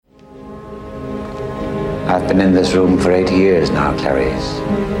I've been in this room for 80 years now, Clarice.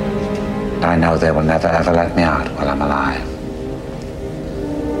 And I know they will never ever let me out while I'm alive.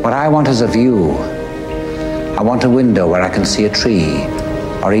 What I want is a view. I want a window where I can see a tree,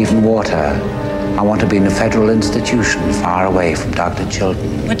 or even water. I want to be in a federal institution far away from Dr.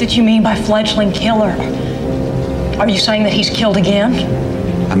 Chilton. What did you mean by fledgling killer? Are you saying that he's killed again?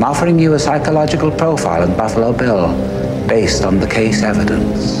 I'm offering you a psychological profile of Buffalo Bill based on the case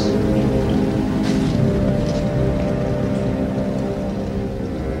evidence.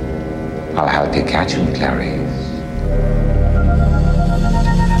 I'll help you catch him, Clarice.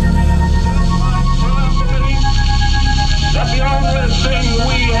 That the only thing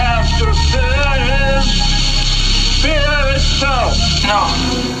we have to fear is itself. No.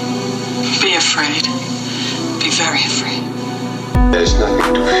 Be afraid. Be very afraid. There's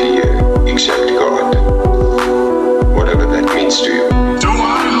nothing to fear except God. Whatever that means to you. Do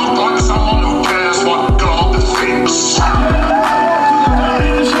I look like someone who cares what God thinks?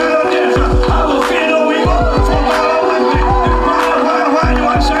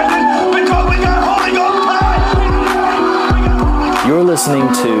 You're listening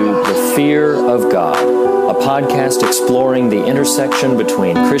to The Fear of God, a podcast exploring the intersection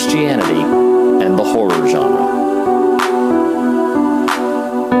between Christianity and the horror genre.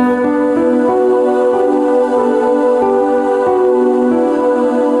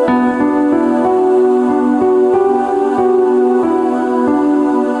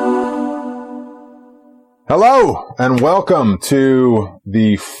 Hello, and welcome to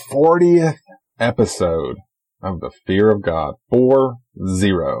the 40th episode of The Fear of God, 4-0.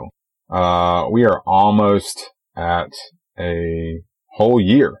 We are almost at a whole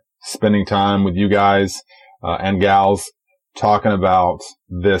year spending time with you guys and gals talking about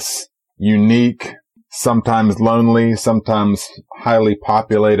this unique, sometimes lonely, sometimes highly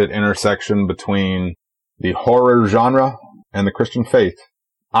populated intersection between the horror genre and the Christian faith.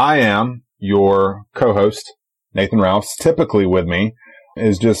 I am your co-host, Nathan Rouse. Typically with me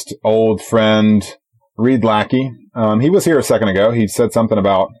is just old friend Reed Lackey. He was here a second ago. He said something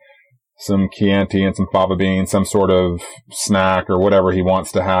about some Chianti and some fava beans, some sort of snack or whatever he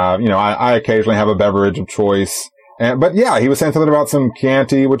wants to have. You know, I occasionally have a beverage of choice. But yeah, he was saying something about some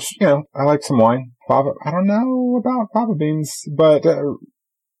Chianti, which, you know, I like some wine. Fava, I don't know about fava beans, but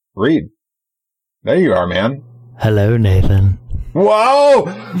Reed, there you are, man. Hello, Nathan. Whoa!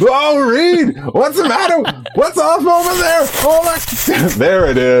 Whoa, Reed! What's the matter? What's off over there? Oh, there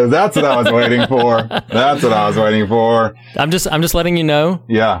it is. That's what I was waiting for. That's what I was waiting for. I'm just letting you know.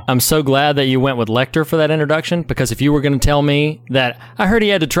 Yeah. I'm so glad that you went with Lecter for that introduction, because if you were going to tell me that I heard he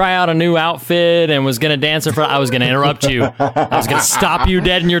had to try out a new outfit and was going to dance in front, I was going to interrupt you. I was going to stop you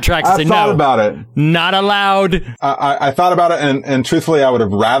dead in your tracks and say, no. I thought about it. Not allowed. I thought about it, and truthfully, I would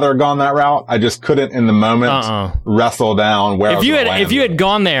have rather gone that route. I just couldn't in the moment wrestle down where if you had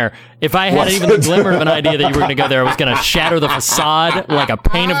gone there, if I had even the glimmer of an idea that you were going to go there, I was going to shatter the facade like a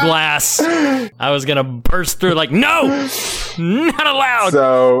pane of glass. I was going to burst through like, no, not allowed.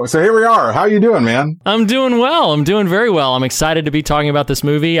 So here we are. How you doing, man? I'm doing well. I'm doing very well. I'm excited to be talking about this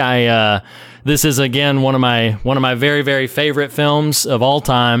movie. This is again one of my very, very favorite films of all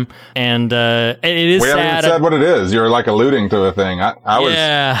time, and it is. We haven't even said what it is. You're like alluding to a thing. I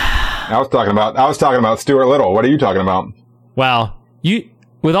was talking about Stuart Little. What are you talking about? Wow.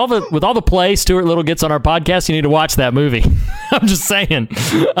 With all the play Stuart Little gets on our podcast, you need to watch that movie. I'm just saying.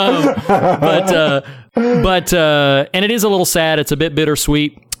 But and it is a little sad. It's a bit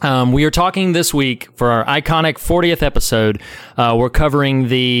bittersweet. We are talking this week for our iconic 40th episode. We're covering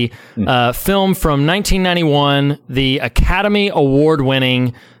the film from 1991, the Academy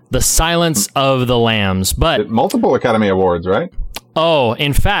Award-winning The Silence of the Lambs. But multiple Academy Awards, right? Oh,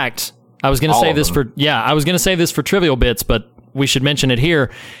 in fact, I was going to say this for trivial bits, but we should mention it here.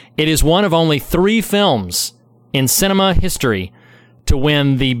 It is one of only 3 films in cinema history to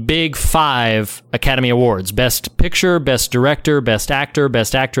win the big 5 Academy Awards: Best Picture, Best Director, Best Actor,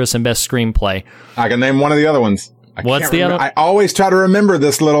 Best Actress, and Best Screenplay. I can name one of the other ones. What's the other? I always try to remember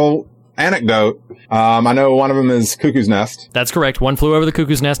this little anecdote. I know one of them is Cuckoo's Nest. That's correct. One Flew Over the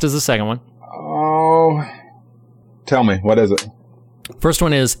Cuckoo's Nest is the second one. Oh, tell me, what is it? First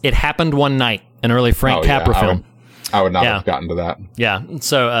one is It Happened One Night, an early Frank Capra film. I would not have gotten to that. Yeah.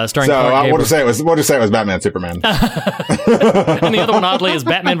 So, starring. We'll just say it was Batman, Superman. And the other one, oddly, is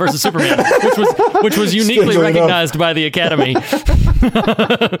Batman versus Superman, which was uniquely recognized by the Academy.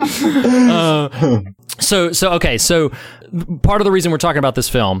 So part of the reason we're talking about this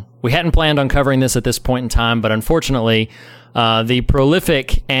film, we hadn't planned on covering this at this point in time, but unfortunately, the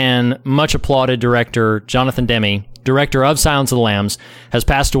prolific and much applauded director Jonathan Demme director of Silence of the Lambs, has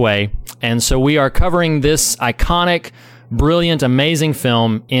passed away. And so we are covering this iconic, brilliant, amazing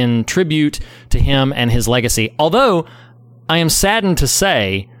film in tribute to him and his legacy. Although I am saddened to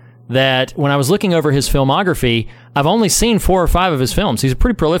say that when I was looking over his filmography, I've only seen 4 or 5 of his films. He's a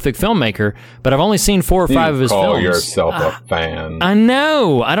pretty prolific filmmaker, but I've only seen 4 or 5 of his films. Call yourself a fan. I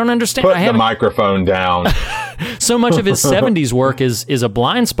know. I don't understand. Put the microphone down. So much of his 70s work is a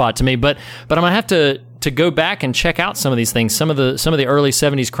blind spot to me, but I'm going to have to go back and check out some of these things. Some of the early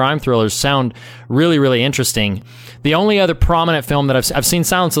 70s crime thrillers sound really, really interesting. The only other prominent film that I've seen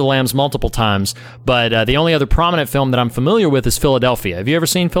Silence of the Lambs multiple times, but the only other prominent film that I'm familiar with is Philadelphia. Have you ever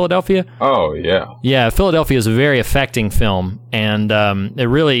seen Philadelphia? Oh, yeah. Yeah, Philadelphia is a very affecting film, and it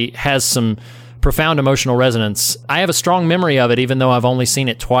really has some profound emotional resonance. I have a strong memory of it, even though I've only seen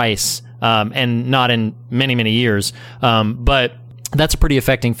it twice, and not in many, many years. But that's a pretty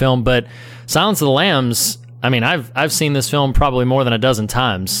affecting film. But Silence of the Lambs, I mean, I've seen this film probably more than a dozen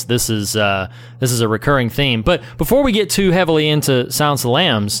times. This is a recurring theme. But before we get too heavily into Silence of the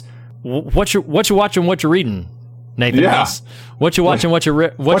Lambs, what you watching, what you reading, Nathan? Yeah. What you watching, what you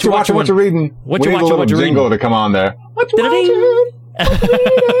watching, what you reading? What you watching, what you reading? Jingle to come on there. What you watching?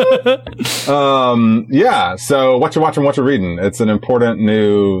 Yeah. So what you watching, what you reading? It's an important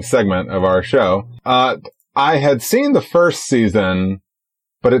new segment of our show. I had seen the first season,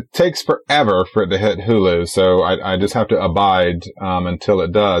 but it takes forever for it to hit Hulu, so I just have to abide until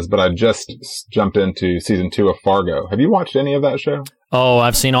it does. But I just jumped into season 2 of Fargo. Have you watched any of that show? Oh,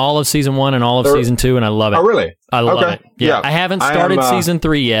 I've seen all of season 1 and all of season 2, and I love it. Oh, really? I love it. Yeah. I haven't started season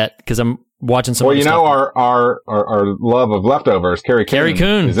 3 yet because I'm watching some. Well, you know, our love of Leftovers, Carrie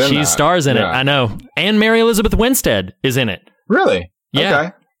Coon. She stars in it. I know, and Mary Elizabeth Winstead is in it. Really? Yeah.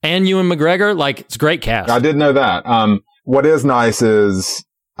 Okay. And Ewan McGregor, it's a great cast. I did know that. What is nice is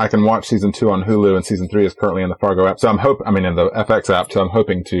I can watch season 2 on Hulu, and season 3 is currently in the Fargo app. So in the FX app. So I'm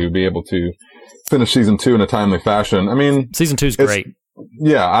hoping to be able to finish season 2 in a timely fashion. I mean, season 2 is great.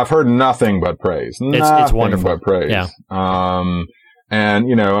 Yeah, I've heard nothing but praise. It's wonderful. But praise. Yeah. And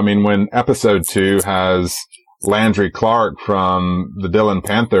when episode 2 has Landry Clark from the Dillon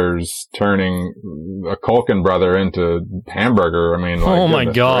Panthers turning a Culkin brother into Hamburger, oh my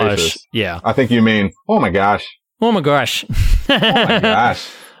gosh. Gracious. Yeah. I think you mean, oh my gosh. Oh my gosh. Oh my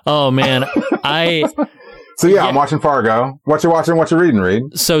gosh. Oh man. So yeah, I'm watching Fargo. What you watching? What you reading, Reed?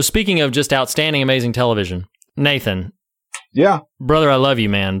 So speaking of just outstanding, amazing television, Nathan. Yeah. Brother, I love you,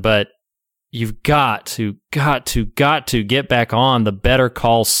 man, but you've got to get back on the Better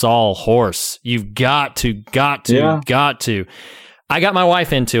Call Saul horse. You've got to. I got my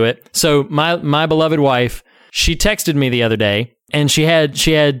wife into it. So my beloved wife, she texted me the other day, and she had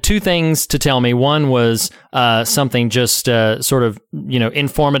 2 things to tell me. One was something just sort of,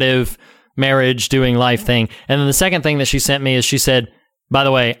 informative marriage, doing life thing. And then the second thing that she sent me is she said, by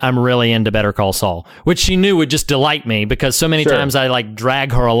the way, I'm really into Better Call Saul, which she knew would just delight me because so many times I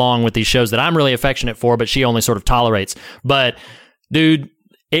drag her along with these shows that I'm really affectionate for, but she only sort of tolerates. But dude,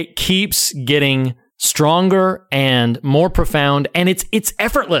 it keeps getting stronger and more profound, and it's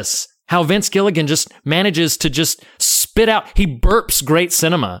effortless how Vince Gilligan just manages to just spit out. He burps great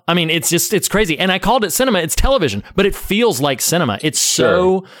cinema. I mean, it's crazy. And I called it cinema. It's television, but it feels like cinema. It's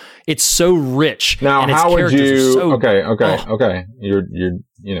so rich. Now, and its how would you? so, okay. You're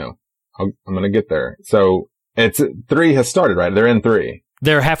I'm going to get there. So it's 3 has started, right? They're in 3.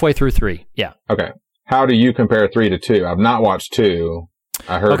 They're halfway through 3. Yeah. Okay. How do you compare 3 to 2? I've not watched 2.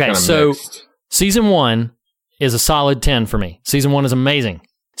 I heard kind of mixed. Season 1 is a solid 10 for me. Season 1 is amazing.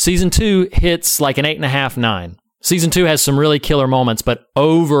 Season 2 hits like an 8.5, 9. Season 2 has some really killer moments, but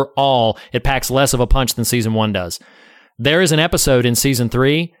overall, it packs less of a punch than Season 1 does. There is an episode in Season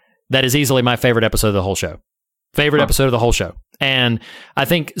 3 that is easily my favorite episode of the whole show. Episode of the whole show. And I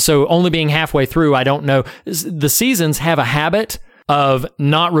think, so only being halfway through, I don't know. The seasons have a habit of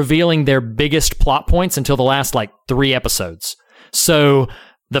not revealing their biggest plot points until the last 3 episodes. So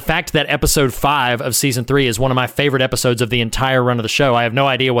the fact that episode 5 of season 3 is one of my favorite episodes of the entire run of the show, I have no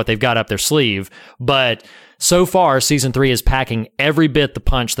idea what they've got up their sleeve, but so far season 3 is packing every bit the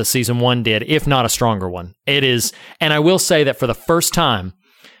punch that season 1 did, if not a stronger one. It is, and I will say that for the first time,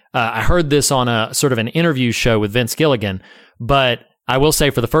 I heard this on a sort of an interview show with Vince Gilligan, but I will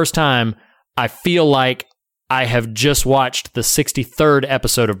say for the first time, I feel like I have just watched the 63rd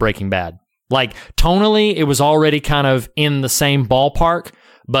episode of Breaking Bad. Tonally, it was already kind of in the same ballpark,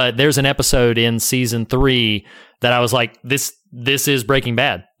 but there's an episode in season 3 that I was like, this is Breaking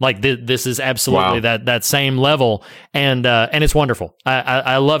Bad. This is absolutely that same level, and it's wonderful.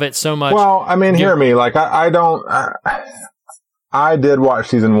 I love it so much. Well, I mean, hear me. I did watch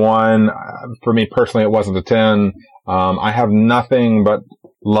season 1. For me personally, it wasn't a 10. I have nothing but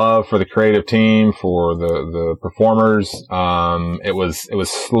love for the creative team, for the performers. It was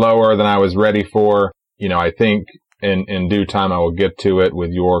slower than I was ready for. I think in due time I will get to it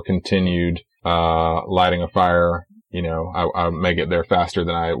with your continued lighting a fire. I may get there faster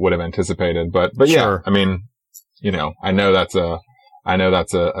than I would have anticipated. But yeah, Sure. I mean, I know that's a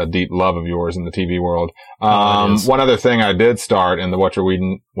deep love of yours in the TV world. It is. One other thing I did start in the what you're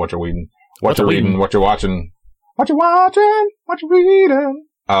reading, what you're watching, what you're reading,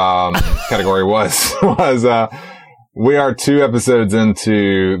 category was, we are 2 episodes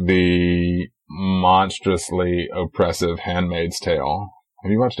into the monstrously oppressive Handmaid's Tale.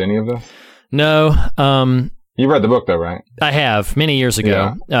 Have you watched any of this? No. You read the book though, right? I have many years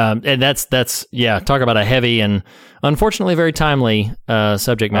ago. And that's talk about a heavy and unfortunately very timely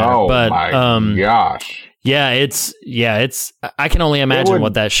subject matter. Oh but my gosh. I can only imagine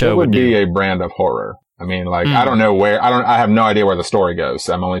what that show would be do. a brand of horror. I mean, I don't know I have no idea where the story goes.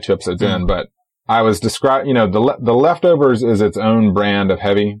 I'm only 2 episodes in, but I was describing, the Leftovers is its own brand of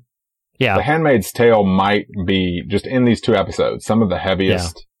heavy. Yeah. The Handmaid's Tale might be, just in these 2 episodes, some of the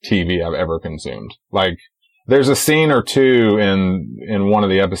heaviest TV I've ever consumed. There's a scene or two in one of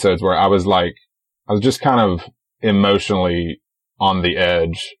the episodes where I was just kind of emotionally on the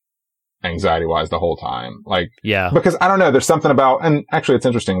edge, anxiety-wise, the whole time. Because I don't know, there's something about, and actually it's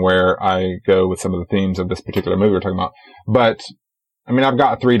interesting where I go with some of the themes of this particular movie we're talking about. But, I mean, I've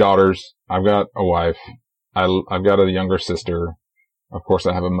got 3 daughters. I've got a wife. I've got a younger sister. Of course,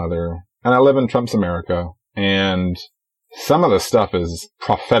 I have a mother. And I live in Trump's America. And some of the stuff is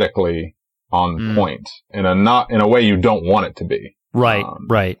prophetically on point in a way you don't want it to be. Right,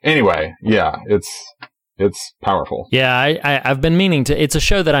 right. Anyway, yeah, it's powerful. Yeah, I've been meaning to. It's a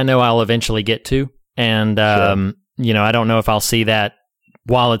show that I know I'll eventually get to, and I don't know if I'll see that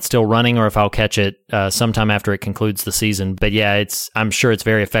while it's still running or if I'll catch it sometime after it concludes the season. But yeah, I'm sure it's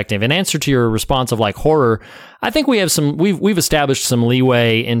very effective. In answer to your response of horror, I think we have we've established some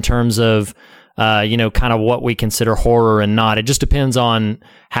leeway in terms of kind of what we consider horror and not. It just depends on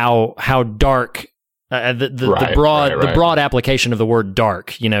how dark. The broad application of the word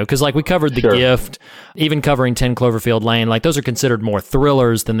dark, because we covered The Gift, even covering 10 Cloverfield Lane, those are considered more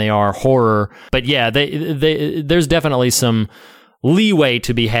thrillers than they are horror. But yeah, there's definitely some leeway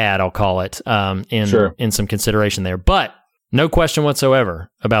to be had, I'll call it, in some consideration there. But no question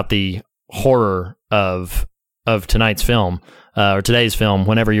whatsoever about the horror of tonight's film, or today's film,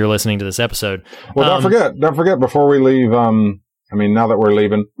 whenever you're listening to this episode. Well, don't forget before we leave, now that we're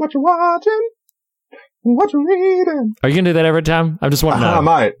leaving, what you watching? What you reading? Are you gonna do that every time? I just want to know. I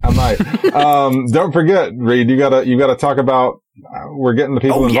might. Don't forget, Reed. You gotta talk about. We're getting the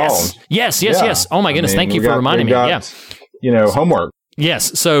people involved. Yes. Oh my goodness! Thank you for reminding me. Homework.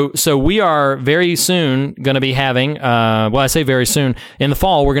 Yes. So we are very soon going to be having. I say very soon. In the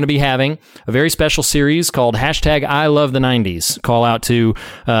fall, we're going to be having a very special series called #ILoveThe90s. Call out to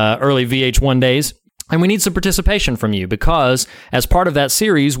early VH1 days. And we need some participation from you because as part of that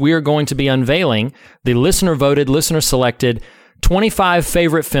series, we are going to be unveiling the listener-voted, listener-selected 25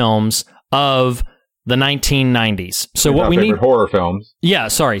 favorite films of the 1990s. So what we need... Favorite horror films. Yeah,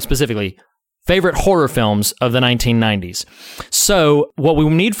 sorry, specifically. Favorite horror films of the 1990s. So what we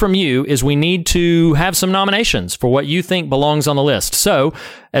need from you is we need to have some nominations for what you think belongs on the list. So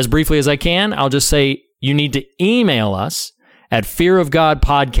as briefly as I can, I'll just say you need to email us at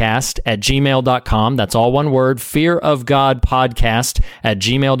fearofgodpodcast@gmail.com. That's all one word,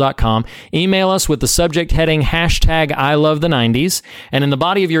 fearofgodpodcast@gmail.com. Email us with the subject heading #ILoveThe90s. And in the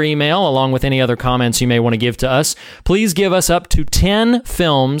body of your email, along with any other comments you may want to give to us, please give us up to 10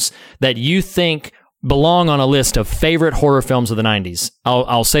 films that you think belong on a list of favorite horror films of the 90s.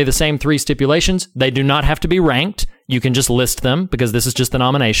 I'll say the same 3 stipulations. They do not have to be ranked. You can just list them because this is just the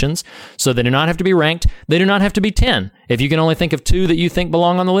nominations. So they do not have to be ranked. They do not have to be 10. If you can only think of 2 that you think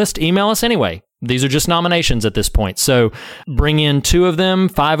belong on the list, email us anyway. These are just nominations at this point. So bring in 2 of them,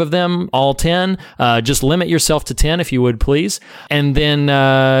 5 of them, all 10. Just limit yourself to 10 if you would, please. And then,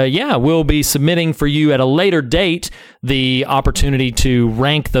 we'll be submitting for you at a later date the opportunity to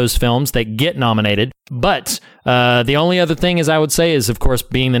rank those films that get nominated. But the only other thing, as I would say, is, of course,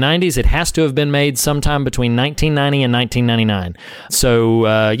 being the 90s, it has to have been made sometime between 1990 and 1999. So,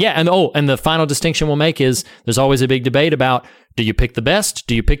 and the final distinction we'll make is there's always a big debate about, do you pick the best?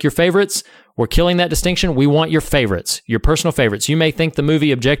 Do you pick your favorites? We're killing that distinction. We want your favorites, your personal favorites. You may think the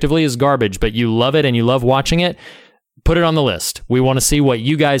movie objectively is garbage, but you love it and you love watching it. Put it on the list. We want to see what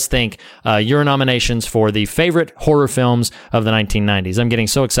you guys think, your nominations for the favorite horror films of the 1990s. I'm getting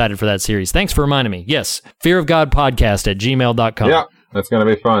so excited for that series. Thanks for reminding me. Yes, fearofgodpodcast@gmail.com. Yeah, that's going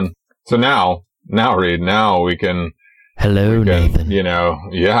to be fun. So now now, Reed, now we can... Hello, Nathan. You know,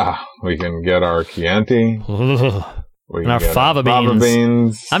 we can get our Chianti. We and our fava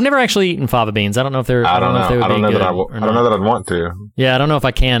beans. I've never actually eaten fava beans. I don't know if they're. I don't know if they would be good. I don't know that I'd want to. Yeah, I don't know if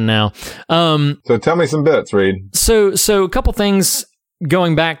I can now. So tell me some bits, Reed. So a couple things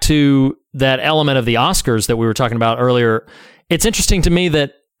going back to that element of the Oscars that we were talking about earlier. It's interesting to me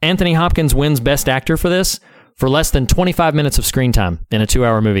that Anthony Hopkins wins Best Actor for this for less than 25 minutes of screen time in a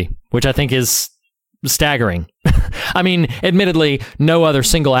 2-hour movie, which I think is staggering. I mean, admittedly, no other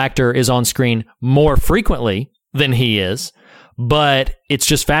single actor is on screen more frequently than he is, but it's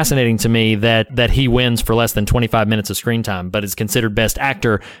just fascinating to me that he wins for less than 25 minutes of screen time, but is considered Best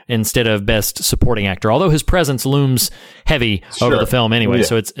Actor instead of Best Supporting Actor, although his presence looms heavy over the film anyway,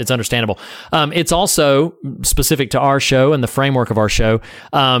 so it's understandable. It's also specific to our show and the framework of our show.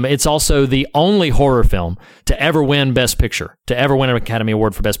 It's also the only horror film to ever win Best Picture, to ever win an Academy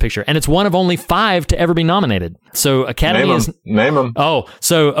Award for Best Picture, and it's one of only 5 to ever be nominated. So Academy Name them. Oh,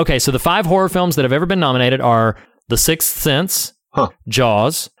 so the 5 horror films that have ever been nominated are The Sixth Sense,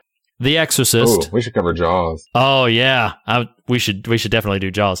 Jaws, The Exorcist. Ooh, we should cover Jaws. Oh yeah, we should definitely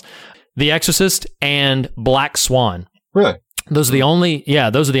do Jaws. The Exorcist and Black Swan. Really? Those are the only. Yeah,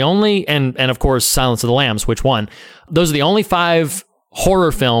 those are the only, and of course Silence of the Lambs. Which one? Those are the only 5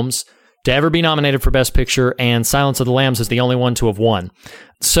 horror films to ever be nominated for Best Picture, and Silence of the Lambs is the only one to have won.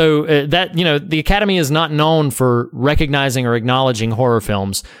 So that, the Academy is not known for recognizing or acknowledging horror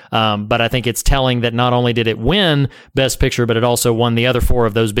films, but I think it's telling that not only did it win Best Picture, but it also won the other 4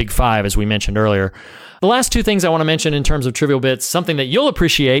 of those big 5, as we mentioned earlier. The last 2 things I want to mention in terms of trivial bits, something that you'll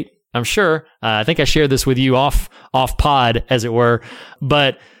appreciate, I'm sure. I think I shared this with you off pod, as it were,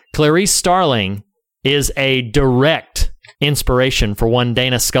 but Clarice Starling is a direct inspiration for one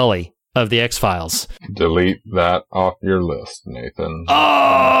Dana Scully of the X-Files. Delete that off your list, Nathan. Oh!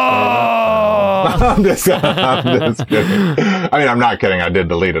 I'm just kidding. I mean, I'm not kidding. I did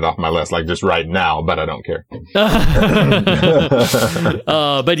delete it off my list, like just right now, but I don't care.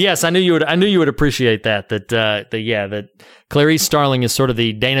 But yes, I knew you would appreciate that. That Clarice Starling is sort of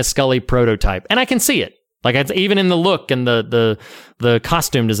the Dana Scully prototype, and I can see it. Like, it's even in the look and the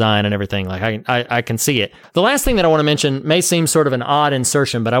costume design and everything. Like, I can see it. The last thing that I want to mention may seem sort of an odd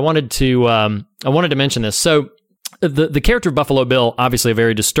insertion, but I wanted to mention this. So the character of Buffalo Bill, obviously a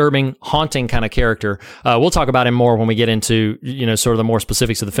very disturbing, haunting kind of character. We'll talk about him more when we get into, sort of the more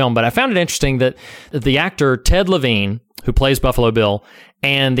specifics of the film. But I found it interesting that the actor Ted Levine, who plays Buffalo Bill,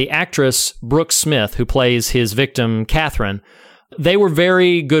 and the actress Brooke Smith, who plays his victim, Catherine, they were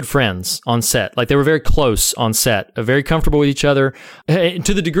very good friends on set. Like, they were very close on set, very comfortable with each other, to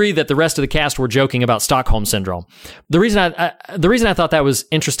the degree that the rest of the cast were joking about Stockholm Syndrome. The reason I thought that was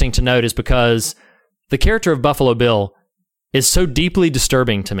interesting to note is because the character of Buffalo Bill is so deeply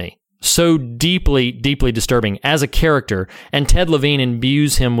disturbing to me. So deeply, deeply disturbing as a character. And Ted Levine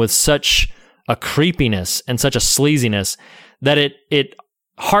imbues him with such a creepiness and such a sleaziness that it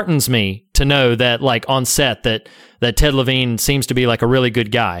heartens me to know that, like, on set that Ted Levine seems to be like a really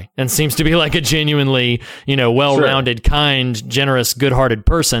good guy and seems to be like a genuinely, well-rounded, kind, generous, good-hearted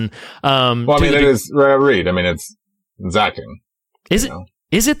person. Well, I mean, it is Reed. I mean, it's acting. Is it?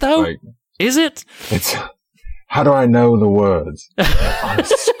 Is it though? Like, is it? It's. How do I know the words on a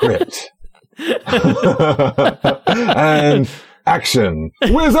script? And action,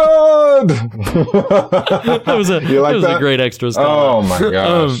 wizard. That was a great extra stuff. Oh my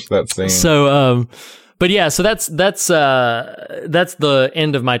gosh, that scene. So, but yeah, so that's the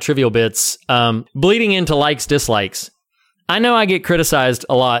end of my trivial bits. Bleeding into likes, dislikes. I know I get criticized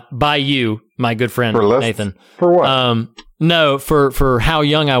a lot by you, my good friend Nathan. For what? No, for how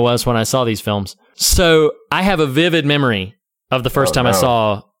young I was when I saw these films. So I have a vivid memory of the first time I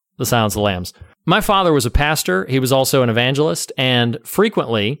saw The Silence of the Lambs. My father was a pastor. He was also an evangelist, and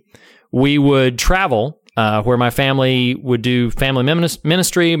frequently we would travel where my family would do family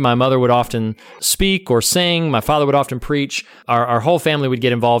ministry. My mother would often speak or sing. My father would often preach. Our whole family would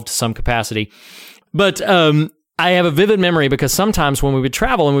get involved to some capacity. But I have a vivid memory because sometimes when we would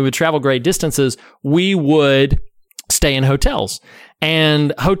travel, and we would travel great distances, we would stay in hotels.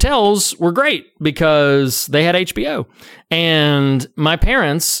 And hotels were great because they had HBO. And my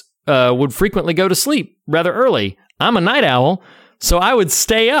parents would frequently go to sleep rather early. I'm a night owl, so I would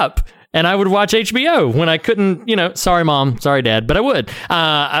stay up and I would watch HBO when I couldn't, sorry mom, sorry dad, but I would.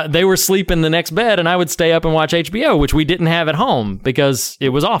 They were sleeping the next bed and I would stay up and watch HBO, which we didn't have at home because it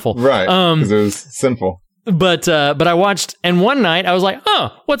was awful. Right, because it was sinful. But I watched, and one night I was like,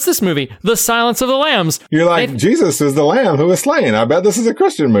 oh, what's this movie? The Silence of the Lambs. You're like, Jesus is the lamb who was slain. I bet this is a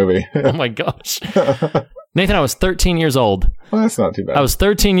Christian movie. Oh my gosh. Nathan, I was 13 years old. Well, that's not too bad. I was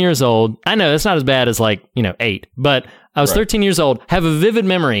 13 years old. I know that's not as bad as 8, but I was 13 years old. Have a vivid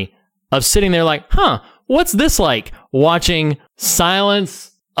memory of sitting there like, what's this like? Watching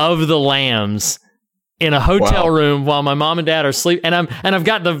Silence of the Lambs in a hotel room while my mom and dad are asleep, and I've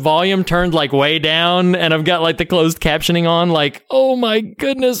got the volume turned way down, and I've got the closed captioning on. Oh my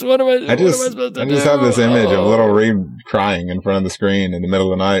goodness, what am I supposed to do? I just have this image of little Reed crying in front of the screen in the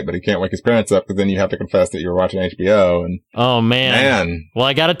middle of the night, but he can't wake his parents up because then you have to confess that you were watching HBO. And oh man. Well,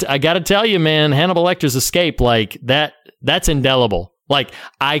 I gotta tell you, man, Hannibal Lecter's escape, that's indelible.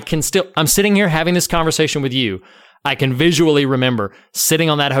 I'm sitting here having this conversation with you. I can visually remember sitting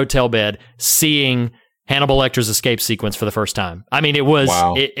on that hotel bed, seeing Hannibal Lecter's escape sequence for the first time. I mean, it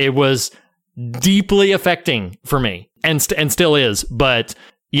was deeply affecting for me, and still is. But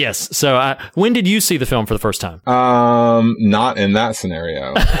yes, so when did you see the film for the first time? Not in that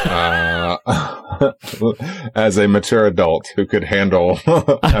scenario. As a mature adult who could handle.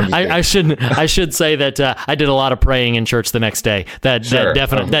 I should say that I did a lot of praying in church the next day. That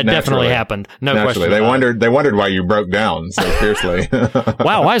definitely happened. No question. They wondered why you broke down so fiercely.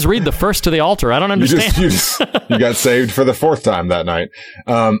 Wow, why is Reed the first to the altar? I don't understand. You got saved for the fourth time that night.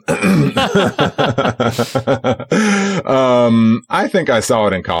 I think I saw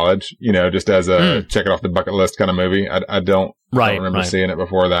it in college, just as a check it off the bucket list kind of movie. I don't remember seeing it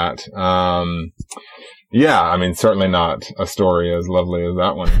before that. I mean, certainly not a story as lovely as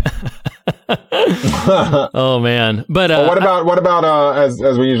that one. Oh man. But what about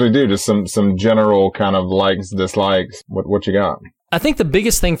as we usually do, just some general kind of likes, dislikes? What you got? I think the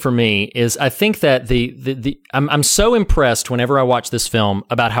biggest thing for me is I think that I'm so impressed whenever I watch this film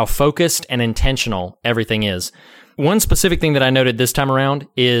about how focused and intentional everything is. One specific thing that I noted this time around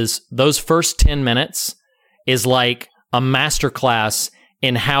is those first 10 minutes is like a masterclass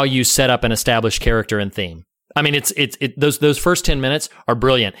in how you set up an established character and theme. I mean, those first 10 minutes are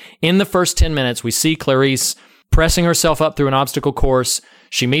brilliant. In the first 10 minutes, we see Clarice pressing herself up through an obstacle course.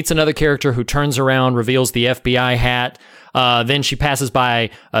 She meets another character who turns around, reveals the FBI hat. Then she passes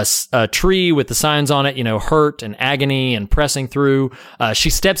by a tree with the signs on it, hurt and agony and pressing through. She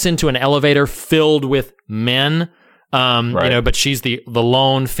steps into an elevator filled with men. But she's the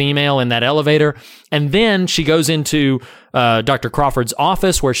lone female in that elevator. And then she goes into Dr. Crawford's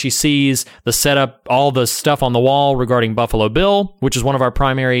office where she sees the setup, all the stuff on the wall regarding Buffalo Bill, which is one of our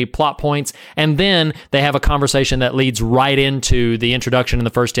primary plot points. And then they have a conversation that leads right into the introduction in the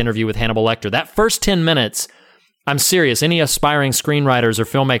first interview with Hannibal Lecter. That first 10 minutes, I'm serious. Any aspiring screenwriters or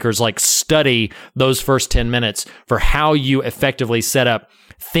filmmakers study those first 10 minutes for how you effectively set up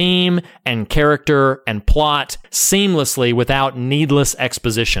theme and character and plot seamlessly without needless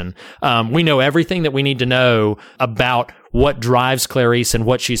exposition. We know everything that we need to know about what drives Clarice and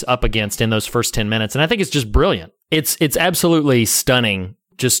what she's up against in those first 10 minutes. And I think it's just brilliant. It's absolutely stunning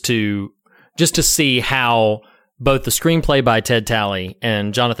just to see how both the screenplay by Ted Talley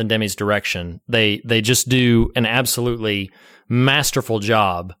and Jonathan Demme's direction, they just do an absolutely masterful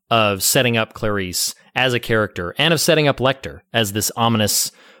job of setting up Clarice as a character and of setting up Lecter as this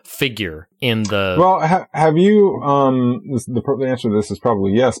ominous figure in the... Well, have you, the answer to this is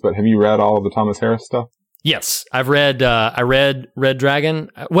probably yes, but have you read all of the Thomas Harris stuff? Yes, I read Red Dragon.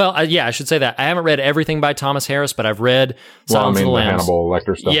 Well, I should say that. I haven't read everything by Thomas Harris, but I've read Silence of the Lambs. The Hannibal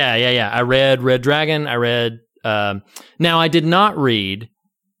Lecter stuff. Yeah. I read Red Dragon. I read... now, I did not read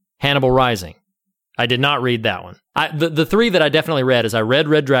Hannibal Rising. I did not read that one. The three that I definitely read is I read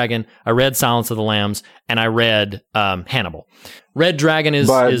Red Dragon, I read Silence of the Lambs, and I read Hannibal. Red Dragon is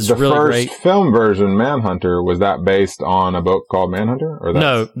really great. The first film version, Manhunter, was that based on a book called Manhunter?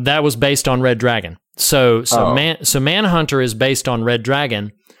 No, that was based on Red Dragon. So Manhunter is based on Red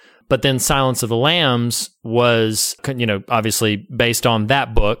Dragon, but then Silence of the Lambs was, obviously based on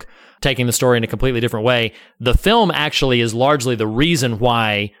that book, taking the story in a completely different way. The film actually is largely the reason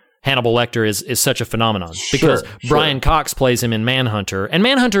why Hannibal Lecter is such a phenomenon, because Brian Cox plays him in Manhunter, and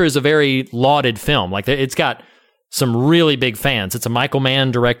Manhunter is a very lauded film. It's got some really big fans. It's a Michael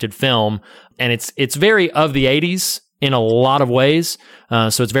Mann directed film, and it's very of the 80s in a lot of ways.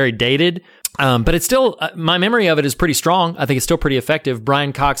 So it's very dated. But it's still, my memory of it is pretty strong. I think it's still pretty effective.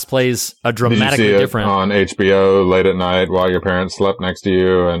 Brian Cox plays a dramatically different. On HBO late at night while your parents slept next to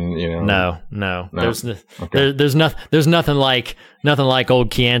you, and No. There's nothing like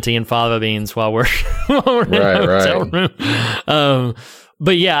old Chianti and fava beans while we're in a hotel room.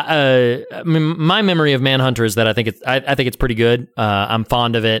 But yeah, my memory of Manhunter is that I think it's pretty good. I'm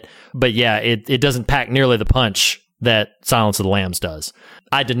fond of it, but yeah, it doesn't pack nearly the punch that Silence of the Lambs does.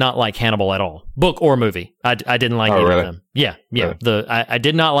 I did not like Hannibal at all, book or movie. I didn't like either of them. Yeah. Really? I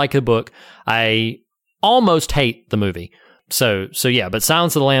did not like the book. I almost hate the movie. So yeah, but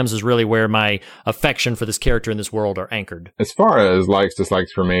Silence of the Lambs is really where my affection for this character in this world are anchored. As far as likes,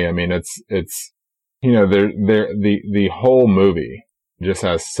 dislikes for me, I mean, it's the whole movie just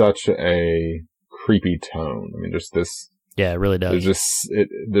has such a creepy tone. I mean, just this. Yeah, it really does.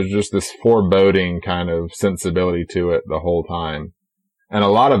 There's just this foreboding kind of sensibility to it the whole time. And a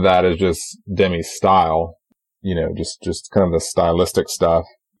lot of that is just Demi's style, just kind of the stylistic stuff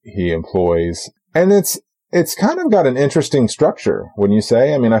he employs. And it's kind of got an interesting structure, wouldn't you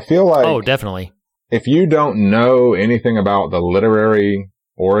say? I mean, I feel like... Oh, definitely. If you don't know anything about the literary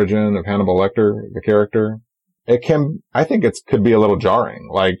origin of Hannibal Lecter, the character, I think it could be a little jarring.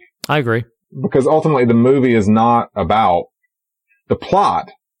 Like, I agree. Because ultimately the movie is not about, the plot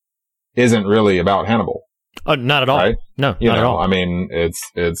isn't really about Hannibal. Oh, not at all. Right? No, not at all. I mean,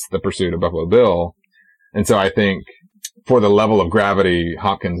 it's the pursuit of Buffalo Bill. And so I think for the level of gravity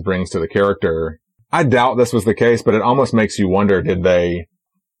Hopkins brings to the character, I doubt this was the case, but it almost makes you wonder, did they,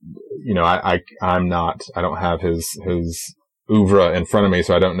 I don't have his oeuvre in front of me,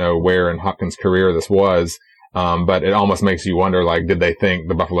 so I don't know where in Hopkins' career this was. But it almost makes you wonder, like, did they think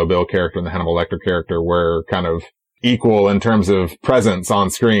the Buffalo Bill character and the Hannibal Lecter character were kind of equal in terms of presence on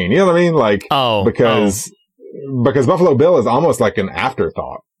screen? You know what I mean? Like, because Buffalo Bill is almost like an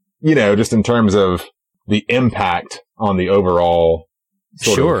afterthought, just in terms of the impact on the overall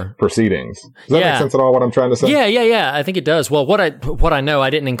sort of proceedings. Does that make sense at all, what I'm trying to say? Yeah. I think it does. Well, what I know, I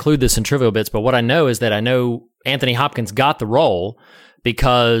didn't include this in Trivial Bits, but what I know is that I know Anthony Hopkins got the role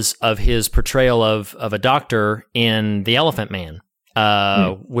because of his portrayal of a doctor in The Elephant Man,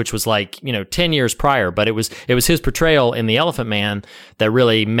 which was 10 years prior. But it was his portrayal in The Elephant Man that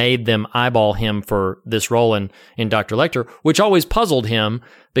really made them eyeball him for this role in Dr. Lecter, which always puzzled him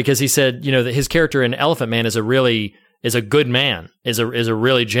because he said, that his character in Elephant Man is a good man, is a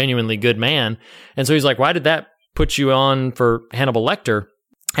really genuinely good man. And so he's like, why did that put you on for Hannibal Lecter?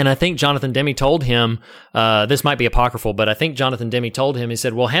 And I think Jonathan Demme told him, this might be apocryphal, but I think Jonathan Demme told him, he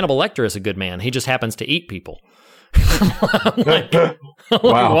said, well, Hannibal Lecter is a good man. He just happens to eat people. I'm like,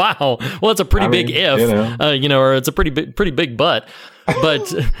 wow. Well, it's a pretty big if, or it's a pretty big but.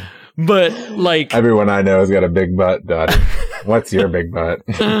 But like... Everyone I know has got a big butt, Dottie. What's your big butt?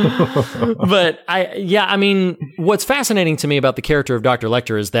 But I mean, what's fascinating to me about the character of Dr.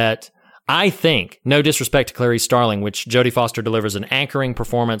 Lecter is that I think, no disrespect to Clarice Starling, which Jodie Foster delivers an anchoring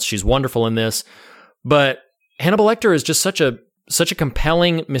performance. She's wonderful in this. But Hannibal Lecter is just such a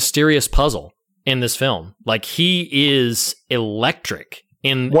compelling, mysterious puzzle in this film. Like, he is electric.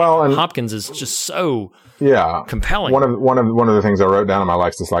 And Hopkins is just so compelling. One of the things I wrote down in my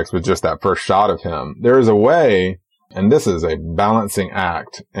likes dislikes was just that first shot of him. There is a way, and this is a balancing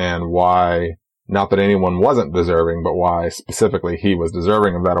act, and why, not that anyone wasn't deserving, but why specifically he was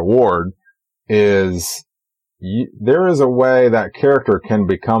deserving of that award, is there is a way that character can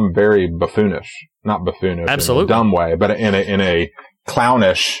become very buffoonish. Not buffoonish Absolutely. In a dumb way, but in a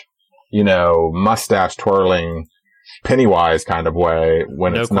clownish, mustache twirling, Pennywise kind of way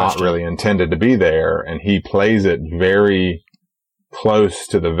when it's not really intended to be there. And he plays it very close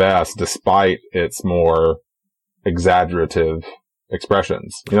to the vest despite its more exaggerative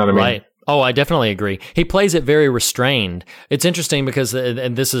expressions. You know what I mean? Right. Oh, I definitely agree. He plays it very restrained. It's interesting because,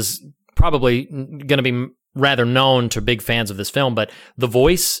 and this is probably going to be rather known to big fans of this film, but the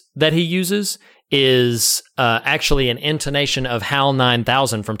voice that he uses is actually an intonation of HAL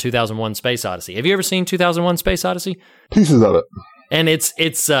 9000 from 2001 Space Odyssey. Have you ever seen 2001 Space Odyssey? Pieces of it. And it's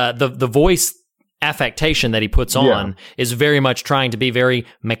the voice affectation that he puts on is very much trying to be very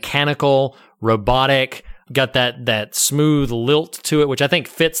mechanical, robotic, got that smooth lilt to it, which I think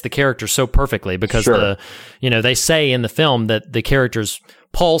fits the character so perfectly because they say in the film that the character's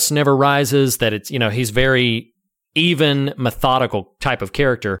pulse never rises, that it's, he's very even, methodical type of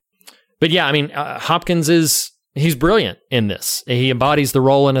character. But yeah, I mean, Hopkins he's brilliant in this. He embodies the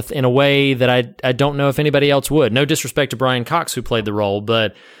role in a way that I don't know if anybody else would. No disrespect to Brian Cox, who played the role,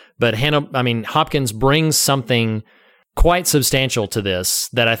 but Hopkins brings something quite substantial to this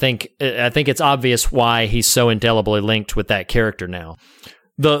that I think it's obvious why he's so indelibly linked with that character now.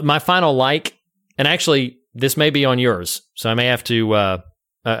 My final and actually this may be on yours, so I may have to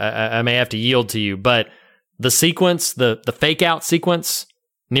yield to you, but the sequence, the fake out sequence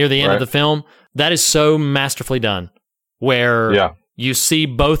near the end of the film, that is so masterfully done, where you see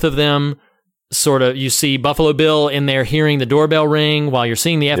both of them you see Buffalo Bill in there hearing the doorbell ring while you're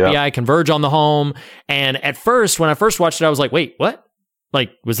seeing the FBI converge on the home. And at first, when I first watched it, I was like, wait, what?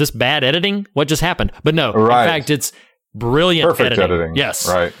 Like, was this bad editing? What just happened? But no, in fact, it's brilliant editing. Yes.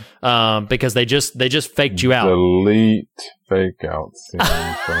 Right. Because they just faked you out. Delete fake out scene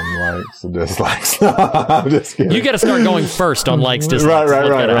from likes and dislikes. I'm just kidding. You got to start going first on likes, dislikes.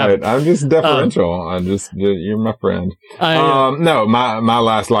 Right. I'm just deferential. You're my friend. No, my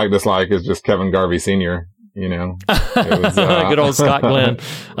last like dislike is just Kevin Garvey Sr. You know, it was, good old Scott Glenn.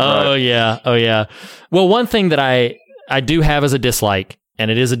 Oh yeah. Well, one thing that I do have as a dislike,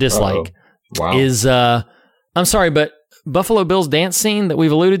 and it is a dislike, wow, is I'm sorry, but Buffalo Bill's dance scene that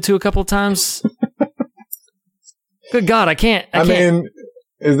we've alluded to a couple of times. Good God, I can't. I mean,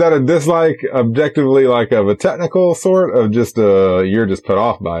 is that a dislike objectively, like of a technical sort of just you're just put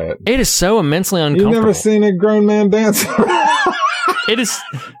off by it? It is so immensely uncomfortable. You've never seen a grown man dance? It is.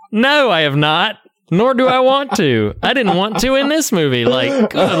 No, I have not. Nor do I want to. I didn't want to in this movie. Like,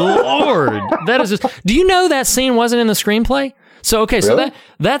 good Lord. That is just. Do you know that scene wasn't in the screenplay? So, okay, really? So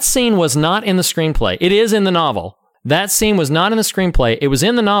that scene was not in the screenplay. It is in the novel. That scene was not in the screenplay. It was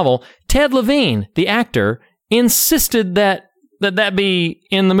in the novel. Ted Levine, the actor, insisted that be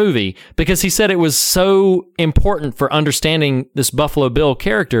in the movie because he said it was so important for understanding this Buffalo Bill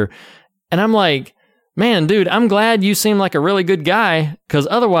character. And I'm like, man, dude, I'm glad you seem like a really good guy because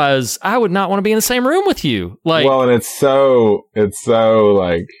otherwise I would not want to be in the same room with you. Like, well, and it's so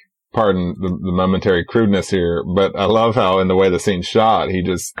like, pardon the momentary crudeness here, but I love how in the way the scene's shot, he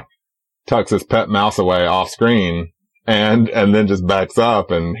just tucks his pet mouse away off screen. And then just backs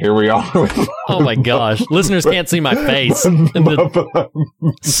up, and here we are. Oh my gosh! Listeners can't see my face and the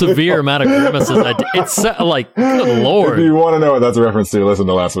severe amount of grimaces. It's so, like, good Lord! If you want to know what that's a reference to, listen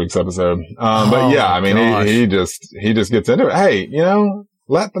to last week's episode. But yeah, I mean, he just gets into it. Hey,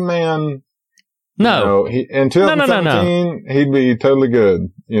 let the man. No, in 2017, he'd be totally good.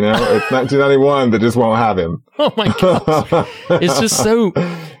 It's 1991 that just won't have him. Oh my gosh! It's just so.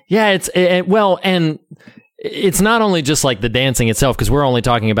 Yeah, and. It's not only just like the dancing itself, because we're only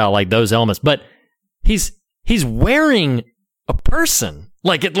talking about like those elements, but he's wearing a person.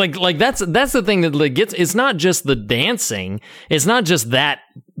 Like that's the thing that gets. It's not just the dancing. It's not just that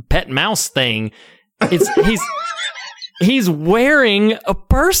pet mouse thing. It's he's wearing a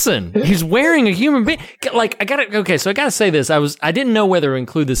person. He's wearing a human being. Like I gotta say this. I didn't know whether to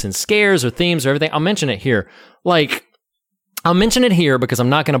include this in scares or themes or everything. I'll mention it here. I'll mention it here because I'm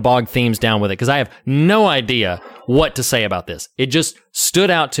not going to bog themes down with it because I have no idea what to say about this. It just stood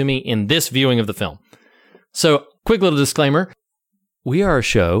out to me in this viewing of the film. So, quick little disclaimer. We are a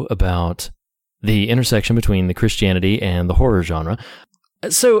show about the intersection between the Christianity and the horror genre.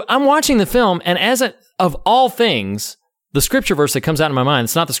 So, I'm watching the film, and of all things, the scripture verse that comes out in my mind,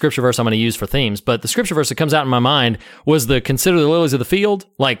 it's not the scripture verse I'm going to use for themes, but the scripture verse that comes out in my mind was the consider the lilies of the field.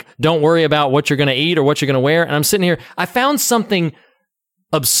 Like, don't worry about what you're going to eat or what you're going to wear. And I'm sitting here, I found something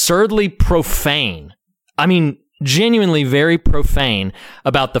absurdly profane. I mean, genuinely very profane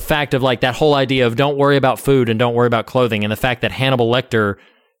about the fact of like that whole idea of don't worry about food and don't worry about clothing. And the fact that Hannibal Lecter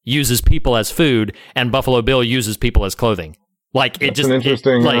uses people as food and Buffalo Bill uses people as clothing. Like, it's an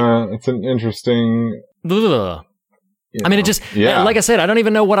interesting. I mean, it just, like I said, I don't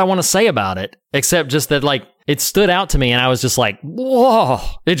even know what I want to say about it, except just that, like, it stood out to me, and I was just like, whoa.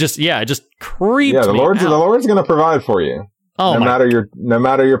 It just creeped me out. The Lord's going to provide for you. Oh, no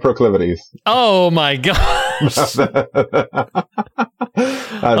matter your proclivities. Oh, my gosh. I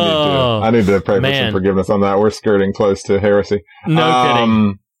need to pray for some forgiveness on that. We're skirting close to heresy. No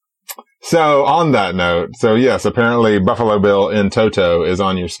kidding. So, on that note, yes, apparently Buffalo Bill in Toto is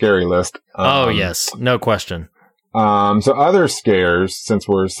on your scary list. Yes, no question. So other scares, since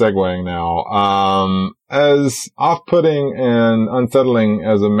we're segueing now, as off-putting and unsettling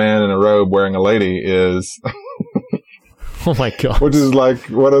as a man in a robe wearing a lady is, oh my God, which is like,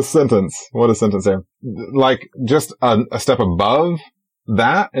 what a sentence there. Like, just a step above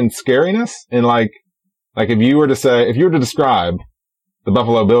that in scariness, and like if you were to describe the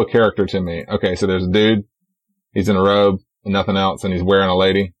Buffalo Bill character to me, okay, so there's a dude, he's in a robe and nothing else, and he's wearing a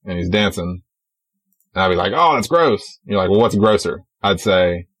lady, and he's dancing. And I'd be like, oh, that's gross. You're like, well, what's grosser? I'd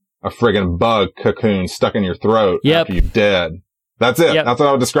say a friggin' bug cocoon stuck in your throat after you're dead. That's it. Yep. That's what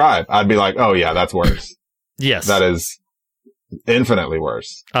I would describe. I'd be like, oh, yeah, that's worse. Yes. That is infinitely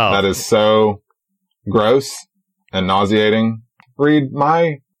worse. Oh. That is so gross and nauseating. Reed,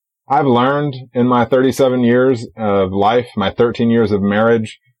 I've learned in my 37 years of life, my 13 years of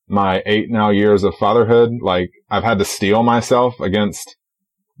marriage, my 8 now years of fatherhood, like, I've had to steel myself against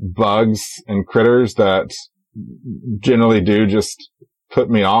bugs and critters that generally do just put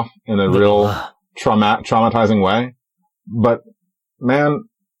me off in a real traumatizing way. But man,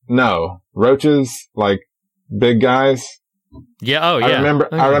 no. Roaches, like big guys. Yeah. Oh, yeah.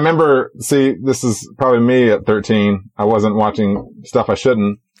 I remember, see, this is probably me at 13. I wasn't watching stuff I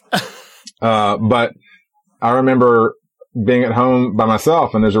shouldn't. But I remember being at home by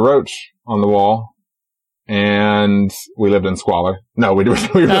myself, and there's a roach on the wall. And we lived in squalor. No, we really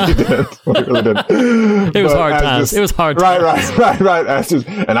didn't. We really didn't. It was hard times. It was hard times. Right.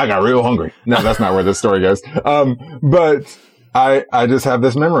 And I got real hungry. No, that's not where this story goes. But I just have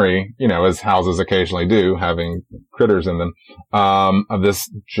this memory, you know, as houses occasionally do, having critters in them, of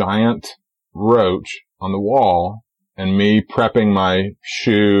this giant roach on the wall and me prepping my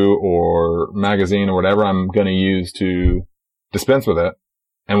shoe or magazine or whatever I'm going to use to dispense with it.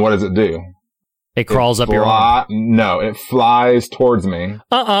 And what does it do? It crawls up your arm. No, it flies towards me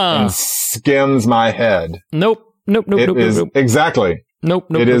and skims my head. Nope. Exactly. Nope.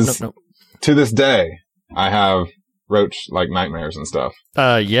 To this day, I have roach-like nightmares and stuff.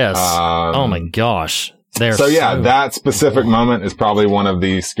 Yes. Oh my gosh. That specific moment is probably one of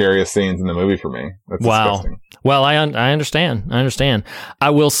the scariest scenes in the movie for me. That's disgusting. Well, I understand. I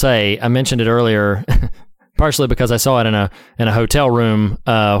will say, I mentioned it earlier, partially because I saw it in a hotel room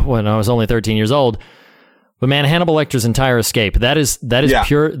when I was only 13 years old. But man, Hannibal Lecter's entire escape, that is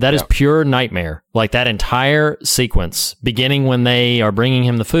pure nightmare. Like that entire sequence, beginning when they are bringing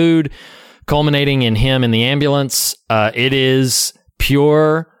him the food, culminating in him in the ambulance, it is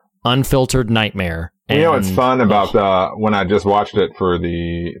pure, unfiltered nightmare. And, you know what's fun about when I just watched it for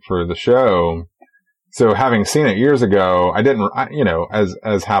the show? So having seen it years ago,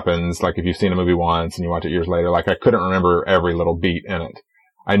 as happens, like if you've seen a movie once and you watch it years later, like I couldn't remember every little beat in it.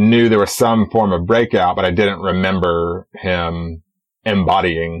 I knew there was some form of breakout, but I didn't remember him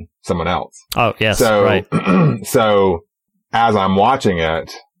embodying someone else. Oh, yes. So, right. So as I'm watching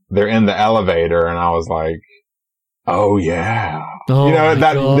it, they're in the elevator and I was like, oh yeah. Oh, you know,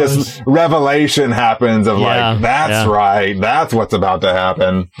 this revelation happens of that's right. That's what's about to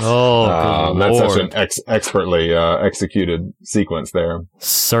happen. Oh, that's such an expertly executed sequence there.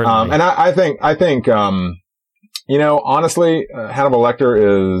 Certainly. And I think, you know, honestly, Hannibal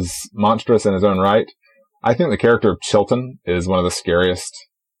Lecter is monstrous in his own right. I think the character of Chilton is one of the scariest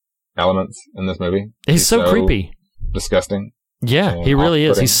elements in this movie. He's so creepy. Disgusting. Yeah, he really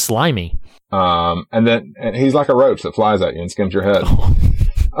is. He's slimy. And he's like a roach that flies at you and skims your head.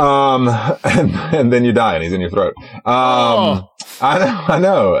 And then you die and he's in your throat. I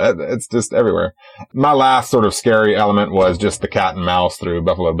know. It's just everywhere. My last sort of scary element was just the cat and mouse through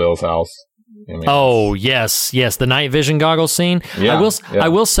Buffalo Bill's house. I mean, yes. The night vision goggles scene. Yeah, I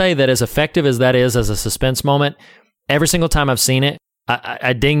will say that as effective as that is as a suspense moment, every single time I've seen it,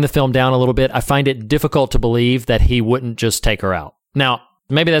 I ding the film down a little bit. I find it difficult to believe that he wouldn't just take her out. Now,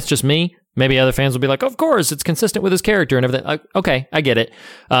 maybe that's just me. Maybe other fans will be like, of course, it's consistent with his character and everything. Okay, I get it.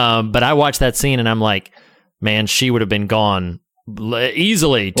 But I watched that scene and I'm like, man, she would have been gone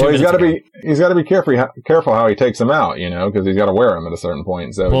easily. Well, he's got to be careful how he takes them out, you know, because he's got to wear them at a certain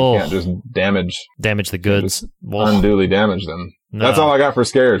point. So he can't just damage the goods, unduly damage them. No. That's all I got for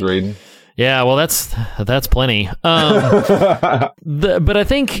scares, Reed. Yeah, well, that's plenty. But I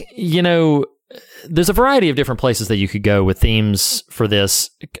think, you know, there's a variety of different places that you could go with themes for this.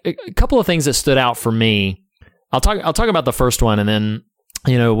 A couple of things that stood out for me. I'll talk about the first one, and then,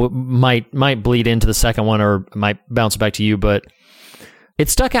 you know, might bleed into the second one, or might bounce back to you. But it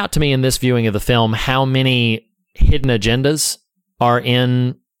stuck out to me in this viewing of the film how many hidden agendas are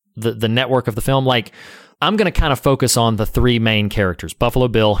in the network of the film. Like, I'm going to kind of focus on the three main characters: Buffalo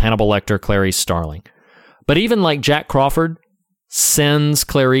Bill, Hannibal Lecter, Clarice Starling. But even like Jack Crawford sends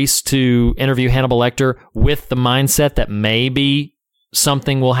Clarice to interview Hannibal Lecter with the mindset that maybe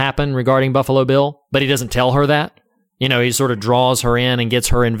something will happen regarding Buffalo Bill, but he doesn't tell her that. You know, he sort of draws her in and gets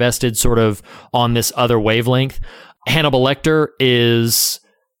her invested sort of on this other wavelength. Hannibal Lecter is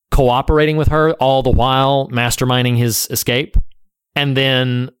cooperating with her all the while masterminding his escape. And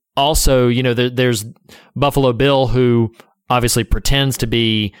then also, you know, there's Buffalo Bill, who obviously pretends to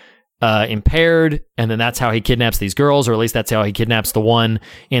be impaired, and then that's how he kidnaps these girls, or at least that's how he kidnaps the one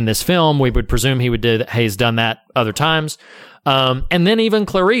in this film. We would presume he's done that other times. And then even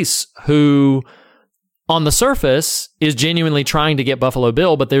Clarice, who on the surface is genuinely trying to get Buffalo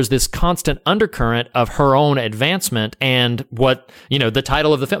Bill, but there's this constant undercurrent of her own advancement and what, you know, the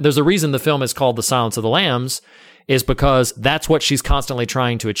title of the film. There's a reason the film is called The Silence of the Lambs, is because that's what she's constantly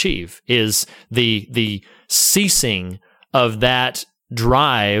trying to achieve, is the ceasing of that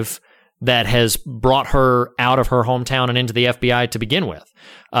drive that has brought her out of her hometown and into the FBI to begin with.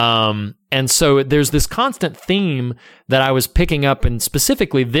 And so there's this constant theme that I was picking up in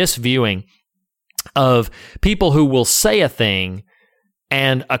specifically this viewing of people who will say a thing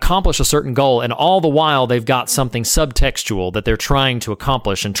and accomplish a certain goal, and all the while they've got something subtextual that they're trying to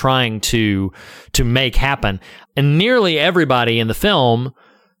accomplish and trying to make happen. And nearly everybody in the film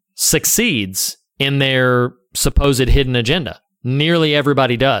succeeds in their supposed hidden agenda. Nearly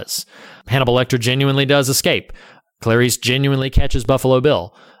everybody does. Hannibal Lecter genuinely does escape. Clarice genuinely catches Buffalo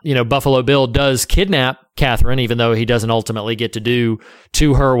Bill. Buffalo Bill does kidnap Catherine, even though he doesn't ultimately get to do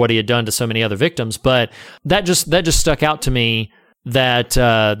to her what he had done to so many other victims. But that just stuck out to me, that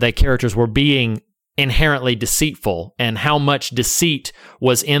that characters were being inherently deceitful, and how much deceit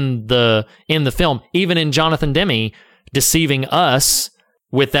was in the film, even in Jonathan Demme deceiving us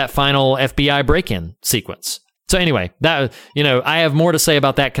with that final FBI break-in sequence. So anyway, that I have more to say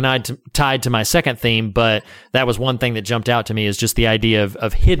about that tied to my second theme, but that was one thing that jumped out to me, is just the idea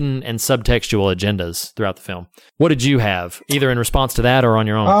of hidden and subtextual agendas throughout the film. What did you have, either in response to that or on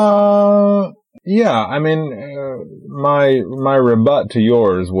your own? Yeah, I mean, my rebut to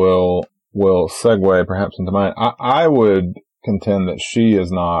yours will segue perhaps into mine. I would contend that she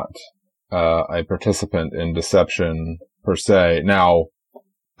is not a participant in deception per se. Now,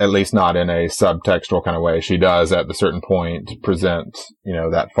 at least not in a subtextual kind of way. She does at the certain point present,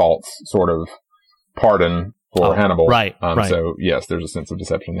 that false sort of pardon for Hannibal. Right. So yes, there's a sense of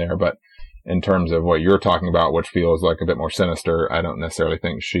deception there. But in terms of what you're talking about, which feels like a bit more sinister, I don't necessarily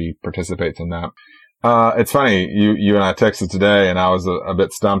think she participates in that. It's funny, you and I texted today, and I was a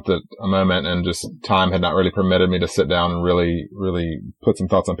bit stumped at a moment, and just time had not really permitted me to sit down and really, really put some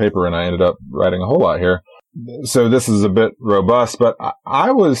thoughts on paper, and I ended up writing a whole lot here. So this is a bit robust, but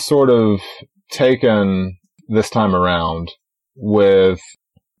I was sort of taken this time around with,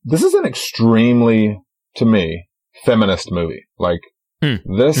 this is an extremely, to me, feminist movie. Like,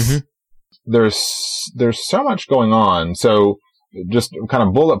 this, there's so much going on. So just kind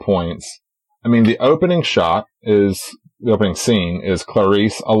of bullet points. I mean, the opening scene is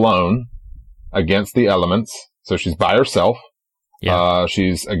Clarice alone against the elements. So she's by herself. Yeah.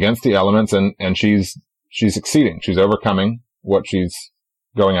 She's against the elements, and she's succeeding. She's overcoming what she's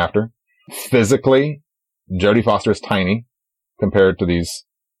going after. Physically, Jodie Foster is tiny compared to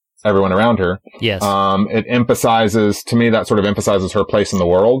everyone around her. Yes. It emphasizes, to me, that sort of emphasizes her place in the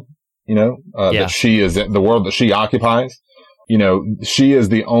world, that she is in the world that she occupies. She is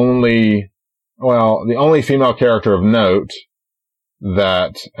the only female character of note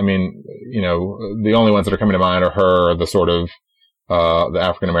that, I mean, the only ones that are coming to mind are her, the sort of, the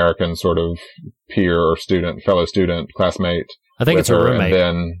African-American sort of peer or fellow student, classmate. I think it's her roommate.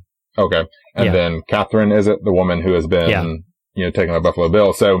 And then Catherine, is it? The woman who has been, taken by Buffalo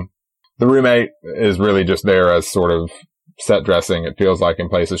Bill. So the roommate is really just there as sort of set dressing. It feels like in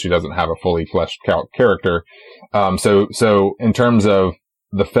places she doesn't have a fully fleshed out character. So in terms of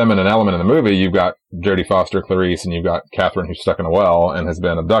the feminine element in the movie, you've got Jodie Foster, Clarice, and you've got Catherine, who's stuck in a well and has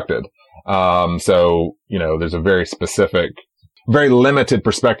been abducted. So there's a very specific, very limited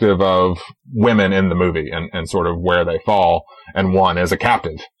perspective of women in the movie and sort of where they fall, and one is a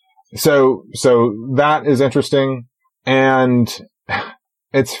captive. So that is interesting. And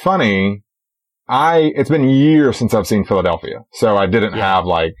it's funny. It's been years since I've seen Philadelphia, so I didn't have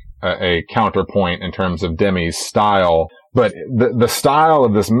like a counterpoint in terms of Demme's style, but the style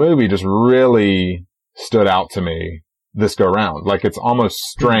of this movie just really stood out to me this go round. Like, it's almost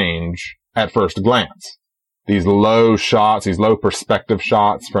strange at first glance. These low shots, these low perspective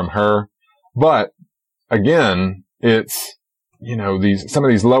shots from her. But again, it's, some of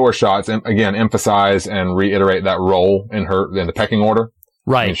these lower shots, again, emphasize and reiterate that role in the pecking order.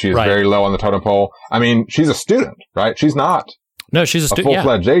 Right. I mean, she's very low on the totem pole. I mean, she's a student, right? She's not. No, she's a student.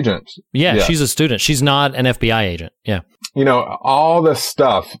 Full-fledged agent. Yeah, she's a student. She's not an FBI agent. Yeah. All this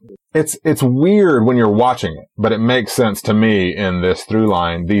stuff, it's weird when you're watching it, but it makes sense to me in this through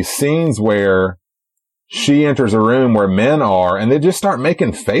line. These scenes where she enters a room where men are, and they just start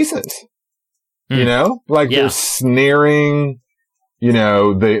making faces. They're sneering.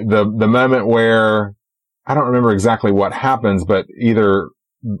 The moment where, I don't remember exactly what happens, but either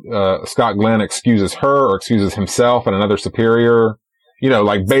Scott Glenn excuses her or excuses himself, and another superior,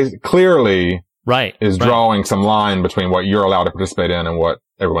 clearly is drawing some line between what you're allowed to participate in and what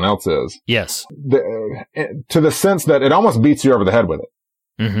everyone else is. Yes. To the sense that it almost beats you over the head with it.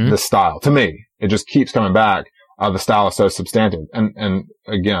 Mm-hmm. The style, to me, it just keeps coming back. The style is so substantive. And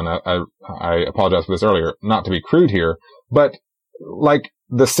again, I apologize for this earlier, not to be crude here, but like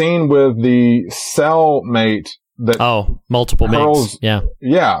the scene with the cellmate that multiple hurls,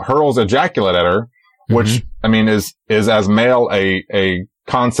 hurls ejaculate at her, which I mean is as male a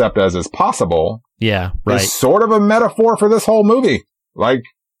concept as is possible. Yeah, right. Is sort of a metaphor for this whole movie. Like,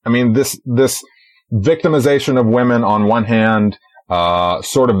 I mean, this victimization of women on one hand,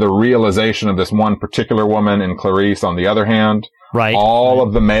 sort of the realization of this one particular woman in Clarice on the other hand. Right. All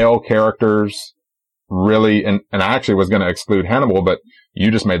of the male characters really, and I actually was going to exclude Hannibal, but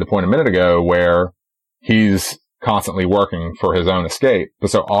you just made the point a minute ago where he's constantly working for his own escape.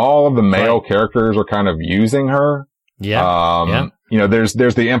 So all of the male characters are kind of using her. Yeah. You know, there's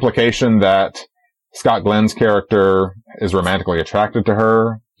the implication that Scott Glenn's character is romantically attracted to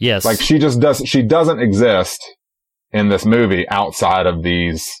her. Yes. Like she doesn't exist in this movie outside of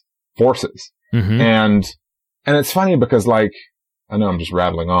these forces. Mm-hmm. And it's funny because, like, I know I'm just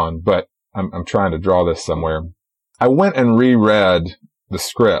rattling on, but I'm trying to draw this somewhere. I went and reread the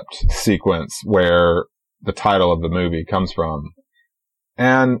script sequence where the title of the movie comes from.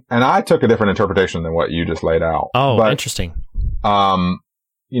 And I took a different interpretation than what you just laid out. Oh, but, interesting. You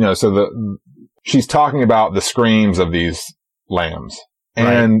know, so she's talking about the screams of these lambs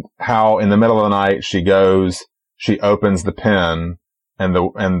and how in the middle of the night she opens the pen and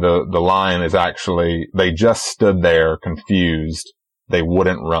the lion is actually, they just stood there confused. They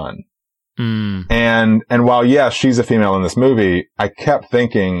wouldn't run. Mm. And while, yes, she's a female in this movie, I kept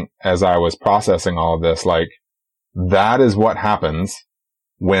thinking as I was processing all of this, like, that is what happens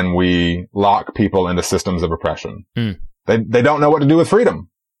when we lock people into systems of oppression. Mm. They don't know what to do with freedom,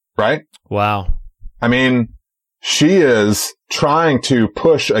 right? Wow. I mean, she is trying to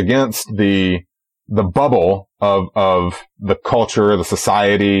push against the bubble of the culture, the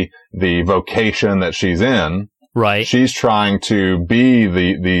society, the vocation that she's in. Right. She's trying to be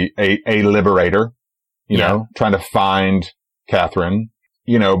a liberator, you know, trying to find Catherine,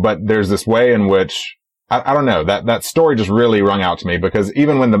 you know, but there's this way in which I don't know, that story just really rung out to me, because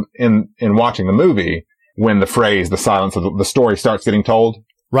even when in watching the movie, when the phrase, the silence of the story starts getting told,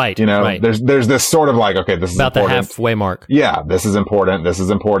 right, you know, right. there's this sort of like, okay, this is about important. The halfway mark. Yeah, this is important. This is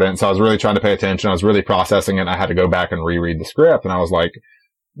important. So I was really trying to pay attention. I was really processing it. And I had to go back and reread the script. And I was like,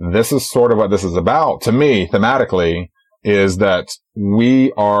 this is sort of what this is about. To me, thematically, is that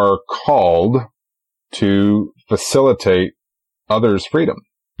we are called to facilitate others' freedom.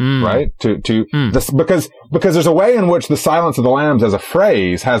 Right? This, because there's a way in which the Silence of the Lambs as a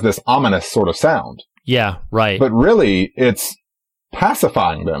phrase has this ominous sort of sound. Yeah, right. But really, it's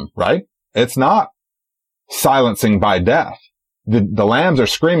pacifying them, right? It's not silencing by death. The lambs are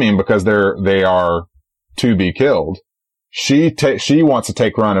screaming because they are to be killed. She wants to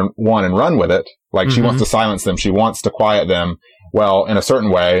take one and run with it. Like, she wants to silence them. She wants to quiet them. Well, in a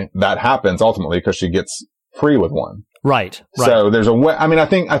certain way, that happens ultimately because she gets free with one. Right. So there's a way, I mean, I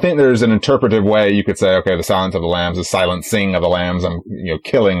think there's an interpretive way you could say, okay, the silence of the lambs is silencing of the lambs. I'm,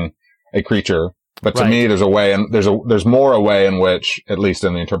 killing a creature. But to me, there's a way, and there's more a way in which, at least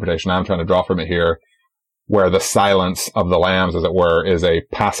in the interpretation I'm trying to draw from it here, where the silence of the lambs, as it were, is a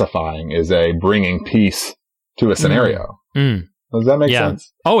pacifying, is a bringing peace to a scenario. Does that make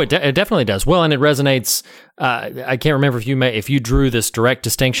sense? Oh, it definitely does. Well, and it resonates. I can't remember if you drew this direct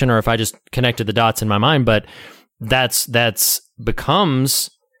distinction or if I just connected the dots in my mind, but that's becomes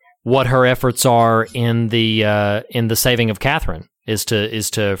what her efforts are in the saving of Catherine is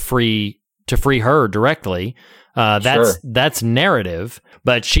to free her directly. That's narrative,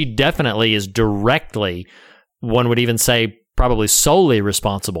 but she definitely is directly, one would even say probably solely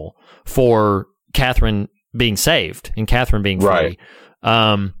responsible for Catherine being saved and Catherine being free.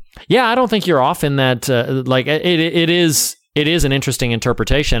 I don't think you're off in that. It is an interesting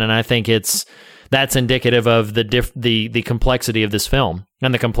interpretation, and I think that's indicative of the complexity of this film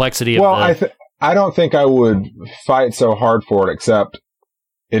and the complexity of. Well, I don't think I would fight so hard for it, except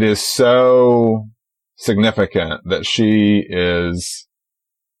it is so significant that she is,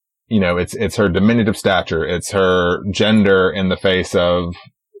 it's her diminutive stature, it's her gender in the face of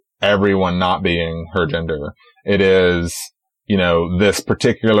everyone not being her gender. It is, this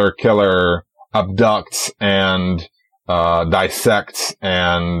particular killer abducts and dissects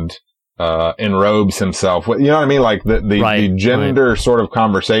and enrobes himself. You know what I mean? Like the gender sort of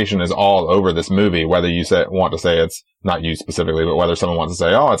conversation is all over this movie, whether you want to say it's not you specifically, but whether someone wants to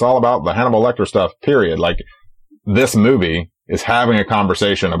say, oh, it's all about the Hannibal Lecter stuff, period. Like, this movie is having a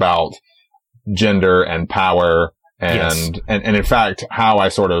conversation about gender and power and in fact, how I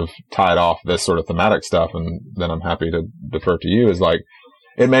sort of tied off this sort of thematic stuff, and then I'm happy to defer to you, is like,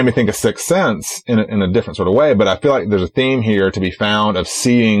 it made me think of Sixth Sense in a different sort of way, but I feel like there's a theme here to be found of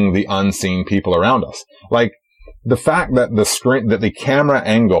seeing the unseen people around us. Like, the fact that the camera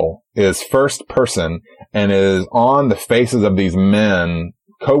angle is first person and is on the faces of these men,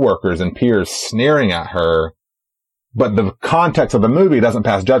 coworkers and peers sneering at her, but the context of the movie doesn't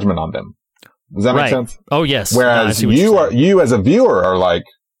pass judgment on them. Does that make sense? Oh, yes. Whereas you as a viewer are like,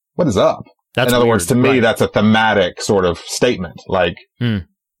 what is up? In other words, to me, that's a thematic sort of statement. Like,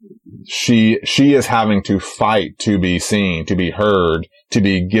 she is having to fight to be seen, to be heard, to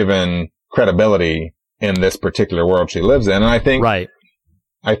be given credibility in this particular world she lives in. And I think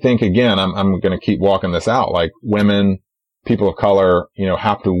I think again, I'm going to keep walking this out. Like women, people of color,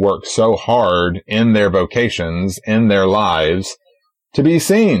 have to work so hard in their vocations, in their lives to be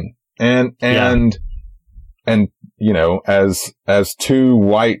seen. And as two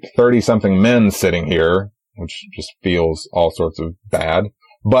white 30-something men sitting here, which just feels all sorts of bad,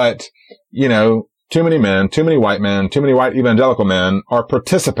 but, too many men, too many white men, too many white evangelical men are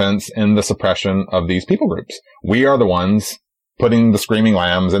participants in the suppression of these people groups. We are the ones putting the screaming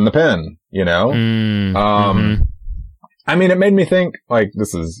lambs in the pen, I mean, it made me think, like,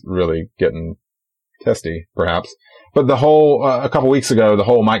 this is really getting testy, perhaps, but the whole, a couple weeks ago, the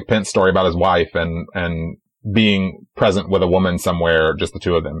whole Mike Pence story about his wife and being present with a woman somewhere, just the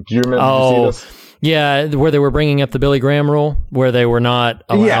two of them. Do you remember? Did you see this? Yeah, where they were bringing up the Billy Graham rule, where they were not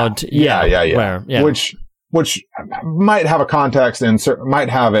allowed to. Yeah. Which might have a context and might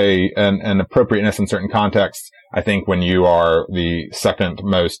have an appropriateness in certain contexts. I think when you are the second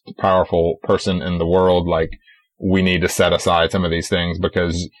most powerful person in the world, like, we need to set aside some of these things,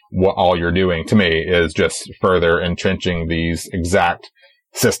 because what all you're doing to me is just further entrenching these exact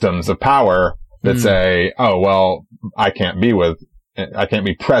systems of power that say, oh, well, I can't be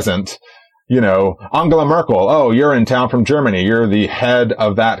present. Angela Merkel, oh, you're in town from Germany. You're the head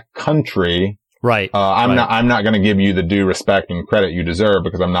of that country. Right. I'm not going to give you the due respect and credit you deserve,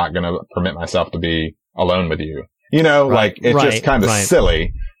 because I'm not going to permit myself to be alone with you. Like, it's just kind of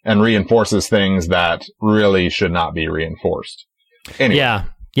silly and reinforces things that really should not be reinforced. Anyway.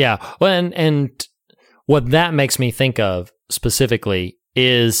 Yeah. Well, and what that makes me think of specifically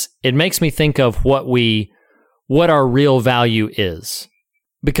is it makes me think of what our real value is.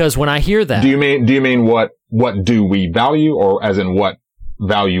 Because when I hear that, do you mean what do we value, or as in what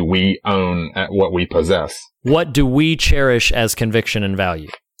value we own at what we possess? What do we cherish as conviction and value?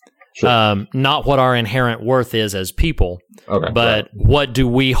 Sure. Not what our inherent worth is as people, but what do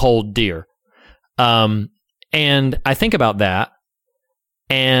we hold dear? And I think about that,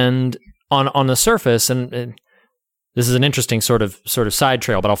 and on the surface, and this is an interesting sort of side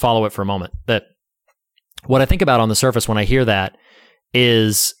trail, but I'll follow it for a moment. That what I think about on the surface when I hear that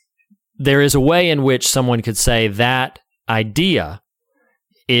is there is a way in which someone could say that idea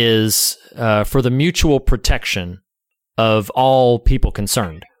is for the mutual protection of all people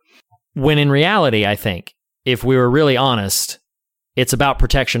concerned. When in reality, I think, if we were really honest, it's about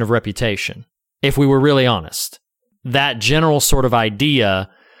protection of reputation. If we were really honest, that general sort of idea,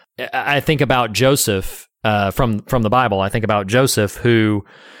 I think about Joseph from the Bible. I think about Joseph who,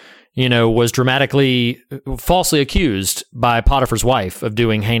 was dramatically falsely accused by Potiphar's wife of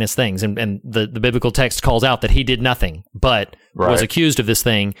doing heinous things. And the biblical text calls out that he did nothing, but was accused of this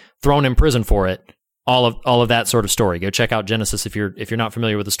thing, thrown in prison for it. All of that sort of story. Go check out Genesis if you're not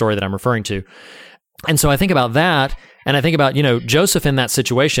familiar with the story that I'm referring to. And so I think about that, and I think about, Joseph in that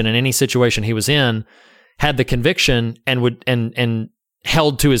situation, in any situation he was in, had the conviction and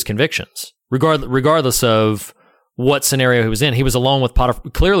held to his convictions, regardless of what scenario he was in. He was alone with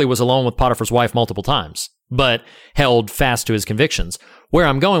clearly was alone with Potiphar's wife multiple times, but held fast to his convictions. Where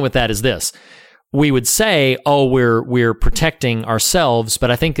I'm going with that is this. We would say, oh, we're protecting ourselves, but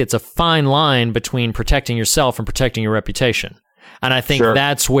I think it's a fine line between protecting yourself and protecting your reputation. And I think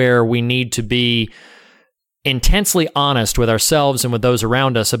that's where we need to be intensely honest with ourselves and with those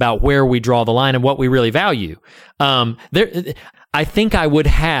around us about where we draw the line and what we really value. I think I would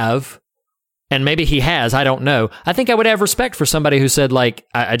have, and maybe he has, I don't know. I think I would have respect for somebody who said, like,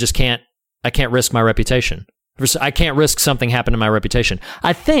 I can't risk my reputation. I can't risk something happening to my reputation.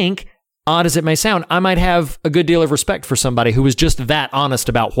 I think, odd as it may sound, I might have a good deal of respect for somebody who was just that honest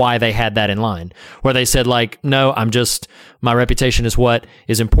about why they had that in line, where they said, like, no, my reputation is what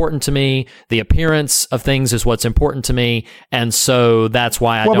is important to me. The appearance of things is what's important to me. And so that's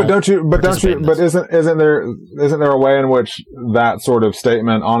why but isn't there a way in which that sort of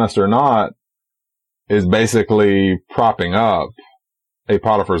statement, honest or not, is basically propping up a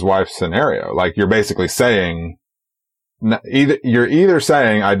Potiphar's wife scenario? Like, you're basically saying, you're either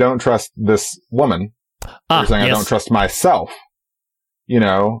saying, I don't trust this woman, or you're saying, I don't trust myself,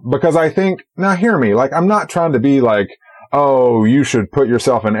 because I think, now hear me, like, I'm not trying to be like, oh, you should put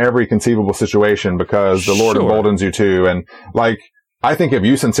yourself in every conceivable situation because the Lord emboldens you to. And like, I think if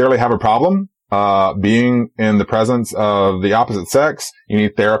you sincerely have a problem, being in the presence of the opposite sex, you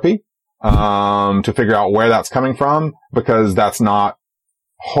need therapy, to figure out where that's coming from, because that's not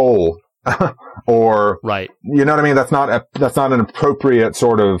whole. Or, you know what I mean? That's not an appropriate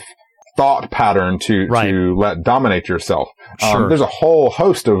sort of thought pattern to let dominate yourself. There's a whole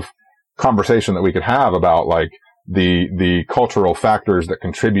host of conversation that we could have about, like, the cultural factors that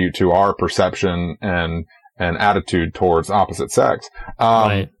contribute to our perception and and attitude towards opposite sex.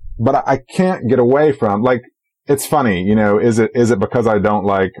 Right. But I can't get away from, like, it's funny, you know, is it because I don't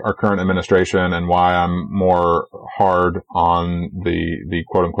like our current administration and why I'm more hard on the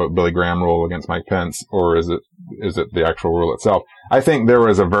quote unquote Billy Graham rule against Mike Pence, or is it the actual rule itself? I think there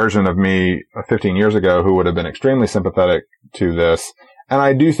was a version of me 15 years ago who would have been extremely sympathetic to this. And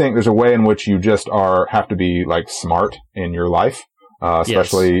I do think there's a way in which you just have to be like smart in your life,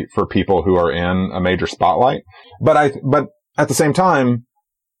 especially for people who are in a major spotlight. But at the same time,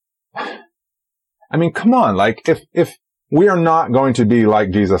 I mean, come on, like, if we are not going to be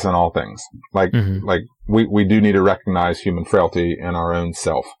like Jesus in all things, like we do need to recognize human frailty in our own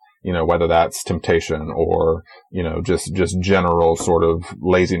self, you know, whether that's temptation or, you know, just general sort of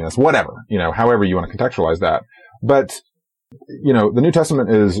laziness, whatever, you know, however you want to contextualize that. But, you know, the New Testament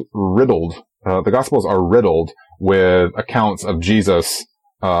is riddled, the Gospels are riddled with accounts of Jesus,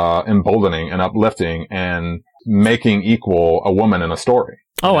 emboldening and uplifting and making equal a woman in a story.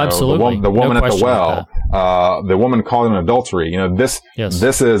 Oh, absolutely. The woman at the well, the woman caught in adultery. You know, this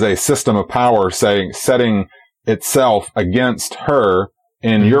is a system of power setting itself against her,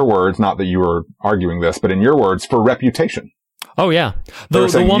 in your words, not that you were arguing this, but in your words, for reputation. Oh, yeah. They're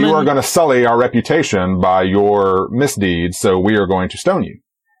saying, woman, you are going to sully our reputation by your misdeeds, so we are going to stone you.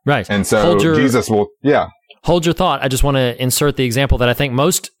 Right. And so Jesus will, Hold your thought. I just want to insert the example that I think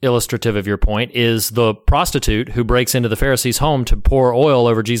most illustrative of your point is the prostitute who breaks into the Pharisee's home to pour oil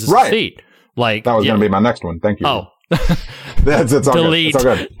over Jesus' feet. Like, that was going to be my next one. Thank you. Oh. It's all delete.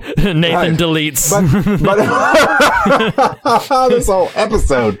 Good. It's all good. Nathan deletes. But this whole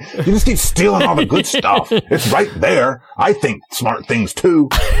episode, you just keep stealing all the good stuff. It's right there. I think smart things too.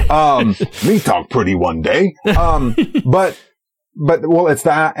 Me talk pretty one day. But well, it's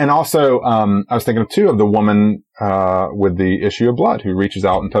that, and also I was thinking too of the woman with the issue of blood who reaches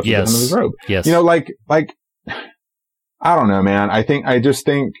out and touches the hem of his robe. Yes. You know, like I don't know, man. I just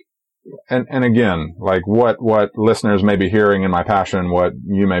think, and again, like what listeners may be hearing in my passion, what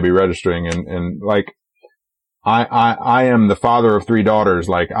you may be registering, and like I am the father of 3 daughters.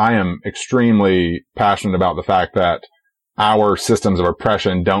 Like, I am extremely passionate about the fact that our systems of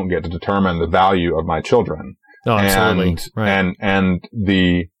oppression don't get to determine the value of my children. Oh, absolutely. And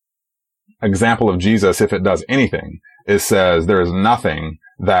the example of Jesus, if it does anything, says there is nothing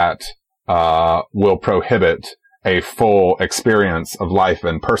that will prohibit a full experience of life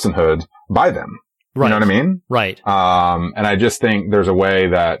and personhood by them. Right. You know what I mean? Right. And I just think there's a way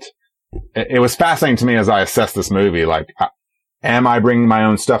that it was fascinating to me as I assessed this movie. Like, am I bringing my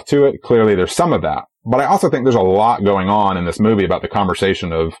own stuff to it? Clearly there's some of that. But I also think there's a lot going on in this movie about the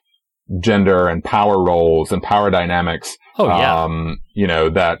conversation of gender and power roles and power dynamics. Oh, yeah. You know,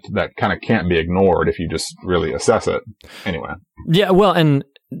 that kind of can't be ignored if you just really assess it. Anyway. Yeah, well, and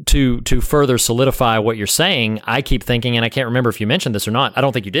to further solidify what you're saying, I keep thinking, and I can't remember if you mentioned this or not. I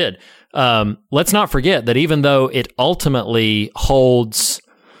don't think you did. Let's not forget that even though it ultimately holds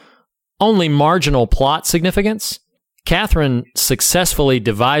only marginal plot significance, Catherine successfully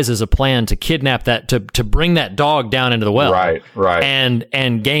devises a plan to kidnap that, to bring that dog down into the well. Right.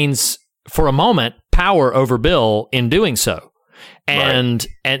 And gains, for a moment, power over Bill in doing so. And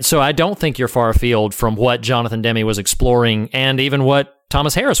so I don't think you're far afield from what Jonathan Demme was exploring, and even what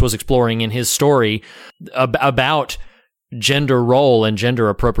Thomas Harris was exploring in his story about gender role and gender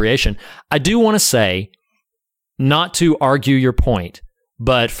appropriation. I do want to say, not to argue your point,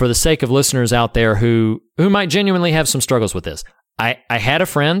 but for the sake of listeners out there who might genuinely have some struggles with this, I had a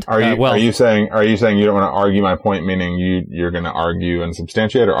friend. Are you saying you don't want to argue my point, meaning you're going to argue and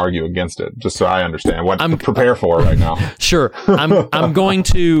substantiate, or argue against it? Just so I understand what to prepare for right now. Sure, I'm going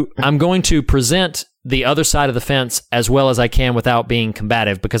to present the other side of the fence as well as I can without being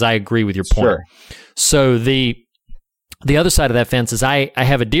combative, because I agree with your point. Sure. So the other side of that fence is I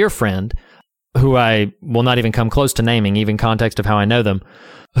have a dear friend who I will not even come close to naming, even context of how I know them,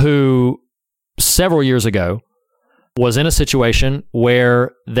 who several years ago was in a situation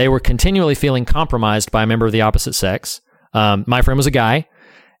where they were continually feeling compromised by a member of the opposite sex. My friend was a guy,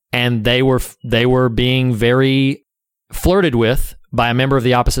 and they were being very flirted with by a member of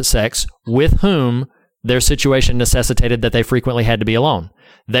the opposite sex with whom their situation necessitated that they frequently had to be alone.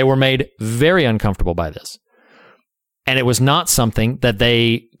 They were made very uncomfortable by this. And it was not something that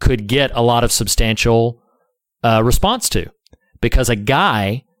they could get a lot of substantial response to, because a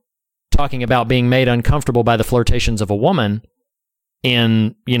guy talking about being made uncomfortable by the flirtations of a woman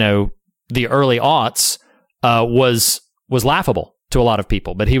in, the early aughts was laughable to a lot of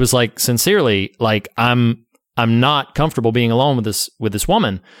people. But he was like, sincerely, like, I'm not comfortable being alone with this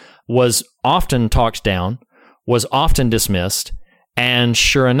woman, was often talked down, was often dismissed, and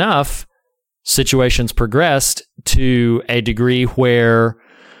sure enough, situations progressed to a degree where,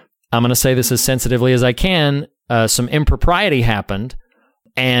 I'm going to say this as sensitively as I can, some impropriety happened,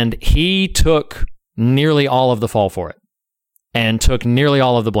 and he took nearly all of the fall for it and took nearly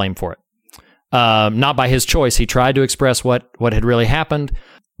all of the blame for it. Not by his choice. He tried to express what had really happened,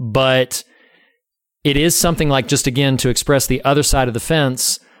 but it is something like, just again, to express the other side of the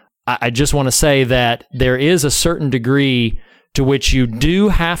fence, I just want to say that there is a certain degree to which you do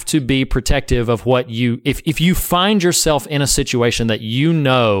have to be protective of what if you find yourself in a situation that you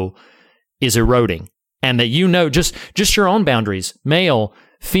know is eroding, and that you know just your own boundaries, male,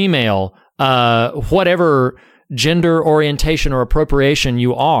 female, whatever gender orientation or appropriation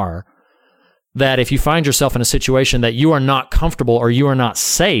you are, that if you find yourself in a situation that you are not comfortable or you are not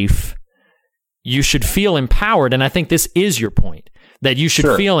safe, you should feel empowered. And I think this is your point, that you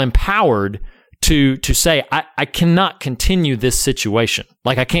should feel empowered to say, I cannot continue this situation.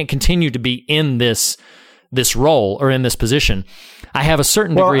 Like, I can't continue to be in this role or in this position. I have a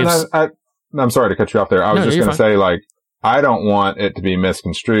certain degree of... I'm sorry to cut you off there. I was just going to say, like, I don't want it to be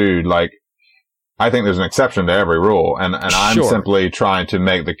misconstrued. Like, I think there's an exception to every rule. And I'm simply trying to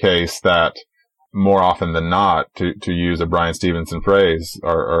make the case that more often than not, to use a Brian Stevenson phrase,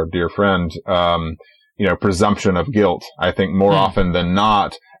 our dear friend, presumption of guilt. I think more often than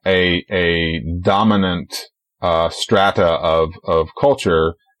not, a dominant strata of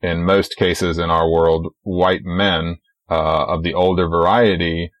culture, in most cases in our world, white men of the older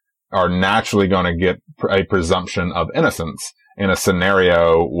variety, are naturally going to get a presumption of innocence in a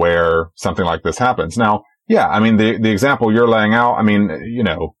scenario where something like this happens. Now, yeah, I mean, the example you're laying out, I mean,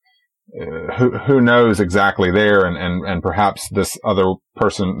 who knows exactly there, and perhaps this other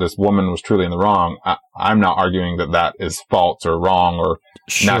person, this woman, was truly in the wrong. I'm not arguing that is false or wrong, or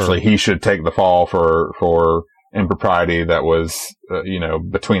naturally he should take the fall for impropriety that was,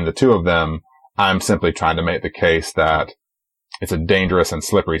 between the two of them. I'm simply trying to make the case that it's a dangerous and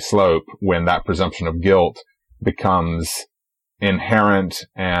slippery slope when that presumption of guilt becomes inherent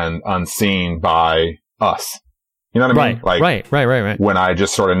and unseen by us. You know what I mean? Like, right. When I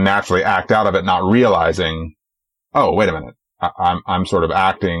just sort of naturally act out of it, not realizing, oh, wait a minute, I'm sort of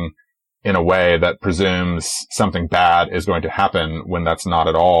acting in a way that presumes something bad is going to happen when that's not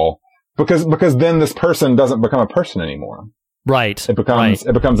at all. Because then this person doesn't become a person anymore. Right. It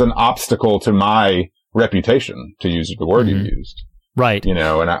becomes an obstacle to my reputation, to use the word you used. Right.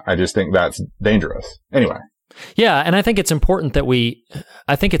 And I just think that's dangerous. Anyway. Yeah, and I think it's important that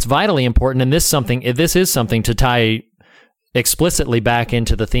I think it's vitally important, and this is something to tie explicitly back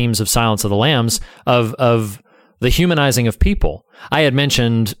into the themes of Silence of the Lambs, of the humanizing of people. I had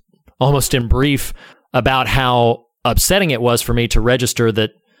mentioned almost in brief about how upsetting it was for me to register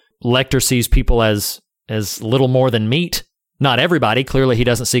that Lecter sees people as little more than meat. Not everybody. Clearly, he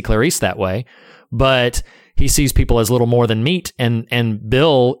doesn't see Clarice that way, but he sees people as little more than meat, and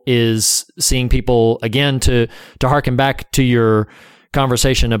Bill is seeing people, again, to harken back to your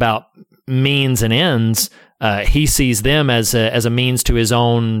conversation about means and ends. He sees them as a means to his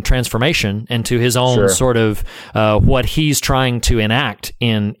own transformation and to his own sort of what he's trying to enact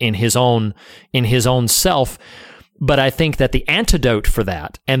in his own self. But I think that the antidote for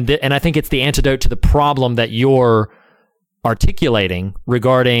that, and I think it's the antidote to the problem that you're articulating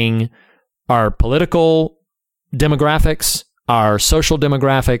regarding our political demographics, our social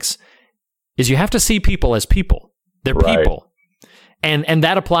demographics, is you have to see people as people. They're people. And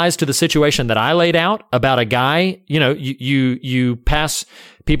that applies to the situation that I laid out about a guy. You pass,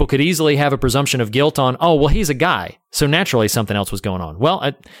 people could easily have a presumption of guilt on, oh, well, he's a guy, so naturally something else was going on.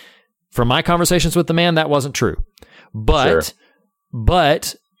 Well, from my conversations with the man, that wasn't true. But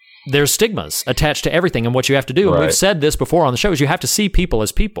there's stigmas attached to everything, and what you have to do, and we've said this before on the show, is you have to see people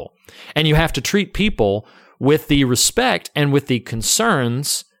as people, and you have to treat people with the respect and with the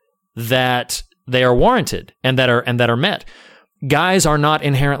concerns that they are warranted and that are met. Guys are not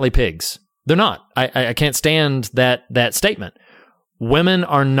inherently pigs. They're not. I can't stand that statement. Women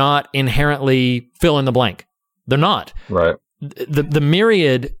are not inherently fill in the blank. They're not. Right. The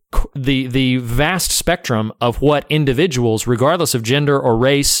myriad, the vast spectrum of what individuals, regardless of gender or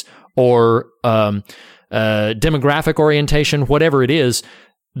race or demographic orientation, whatever it is,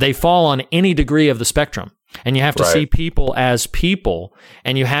 they fall on any degree of the spectrum. And you have to see people as people,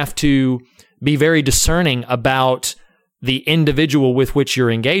 and you have to be very discerning about the individual with which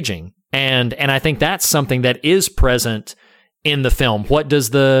you're engaging. And I think that's something that is present in the film. What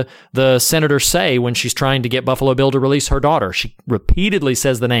does the senator say when she's trying to get Buffalo Bill to release her daughter? She repeatedly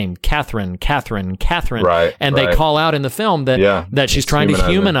says the name Catherine. Right. And they call out in the film that she's trying to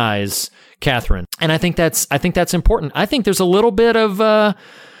humanize Catherine. And I think that's important. I think there's a little bit of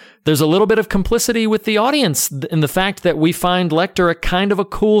there's a little bit of complicity with the audience in the fact that we find Lecter a kind of a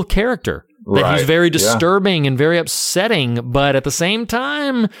cool character. That he's very disturbing and very upsetting, but at the same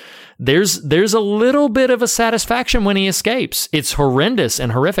time, there's a little bit of a satisfaction when he escapes. It's horrendous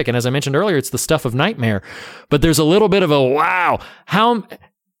and horrific, and as I mentioned earlier, it's the stuff of nightmare. But there's a little bit of a wow. How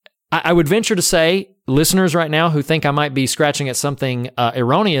I would venture to say, listeners right now who think I might be scratching at something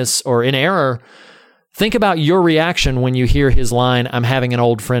erroneous or in error, think about your reaction when you hear his line, "I'm having an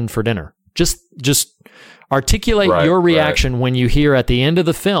old friend for dinner." Just articulate your reaction when you hear at the end of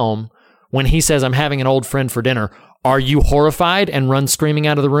the film, when he says, "I'm having an old friend for dinner." Are you horrified and run screaming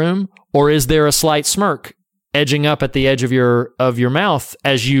out of the room? Or is there a slight smirk edging up at the edge of your mouth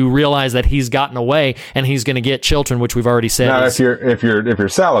as you realize that he's gotten away and he's going to get Chiltern, which we've already said. Now, if you're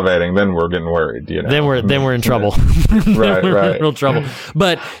salivating, then we're getting worried. You know? Then we're in trouble. Right. We're in real trouble.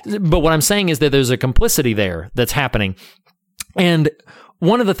 But what I'm saying is that there's a complicity there that's happening, and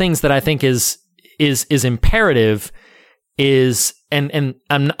one of the things that I think is imperative is, and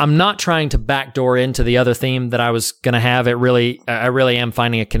I'm not trying to backdoor into the other theme that I was going to have. I really am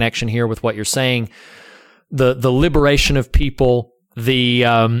finding a connection here with what you're saying. The liberation of people, the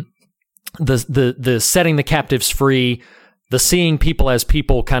setting the captives free, the seeing people as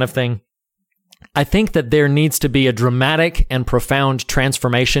people kind of thing. I think that there needs to be a dramatic and profound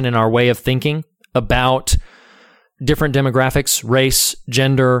transformation in our way of thinking about different demographics, race,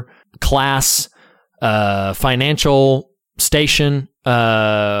 gender, class, financial station,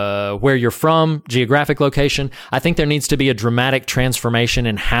 where you're from, geographic location. I think there needs to be a dramatic transformation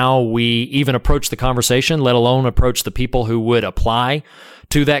in how we even approach the conversation, let alone approach the people who would apply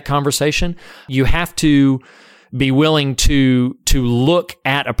to that conversation. You have to be willing to look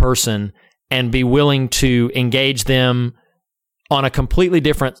at a person and be willing to engage them on a completely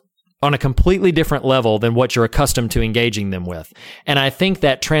different level than what you're accustomed to engaging them with. And I think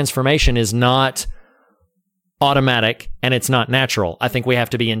that transformation is not automatic and it's not natural. I think we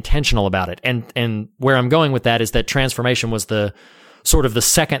have to be intentional about it. And where I'm going with that is that transformation was the sort of the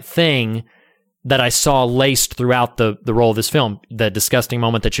second thing that I saw laced throughout the role of this film. The disgusting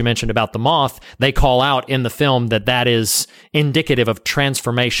moment that you mentioned about the moth, they call out in the film that is indicative of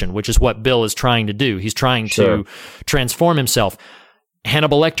transformation, which is what Bill is trying to do. He's trying to transform himself.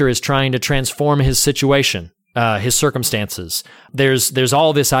 Hannibal Lecter is trying to transform his situation, his circumstances. There's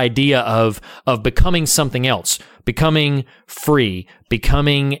all this idea of becoming something else, becoming free,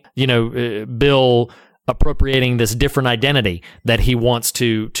 becoming, Bill appropriating this different identity that he wants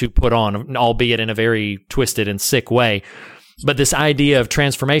to put on, albeit in a very twisted and sick way. But this idea of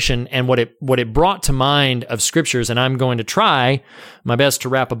transformation and what it brought to mind of scriptures, and I'm going to try my best to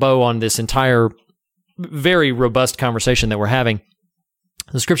wrap a bow on this entire very robust conversation that we're having.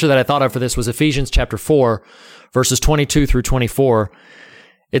 The scripture that I thought of for this was Ephesians chapter 4, verses 22 through 24.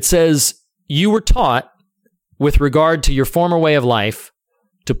 It says, "You were taught, with regard to your former way of life,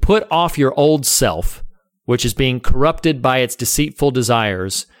 to put off your old self, which is being corrupted by its deceitful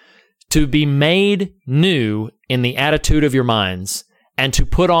desires, to be made new in the attitude of your minds, and to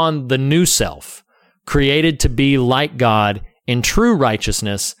put on the new self, created to be like God in true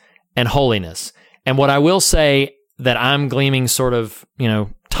righteousness and holiness." And what I will say that I'm gleaming, sort of,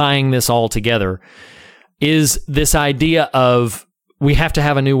 tying this all together, is this idea of we have to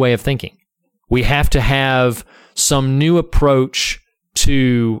have a new way of thinking. We have to have some new approach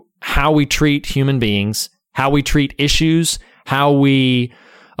to how we treat human beings, how we treat issues, how we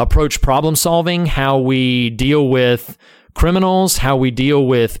approach problem solving, how we deal with criminals, how we deal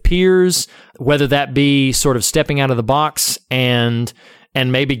with peers, whether that be sort of stepping out of the box and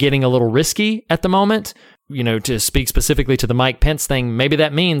maybe getting a little risky at the moment. To speak specifically to the Mike Pence thing, maybe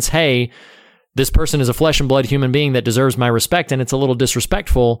that means, hey, this person is a flesh and blood human being that deserves my respect, and it's a little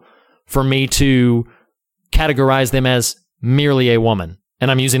disrespectful for me to categorize them as merely a woman. And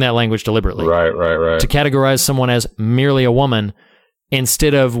I'm using that language deliberately. Right. To categorize someone as merely a woman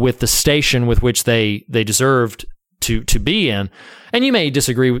instead of with the station with which they deserved to be in. And you may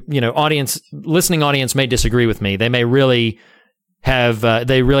disagree, listening audience may disagree with me. They may really have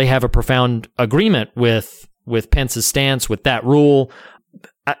a profound agreement with Pence's stance, with that rule.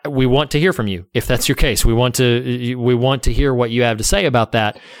 We want to hear from you if that's your case. We want to hear what you have to say about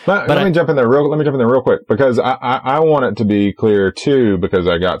that. Let me jump in there real quick, because I want it to be clear too, because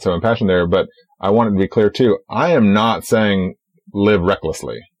I got so impassioned there, but I want it to be clear too. I am not saying live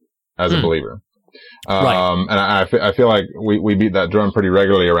recklessly as a believer. Right. And I feel like we beat that drum pretty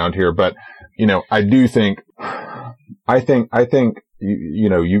regularly around here, but I do think,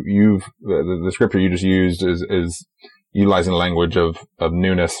 you've the scripture you just used is utilizing the language of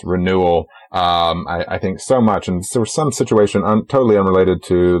newness, renewal, I think so much, and there was some situation totally unrelated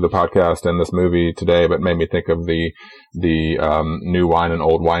to the podcast and this movie today, but made me think of the new wine and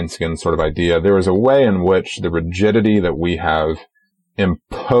old wineskin sort of idea. There is a way in which the rigidity that we have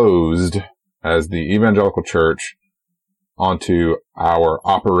imposed as the evangelical church onto our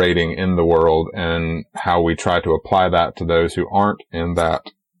operating in the world and how we try to apply that to those who aren't in that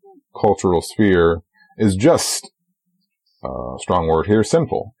cultural sphere is just, strong word here,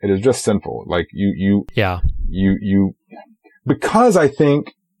 sinful. It is just sinful. Like you, because I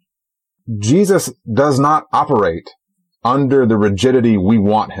think Jesus does not operate under the rigidity we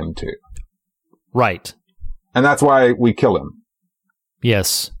want him to. Right. And that's why we kill him.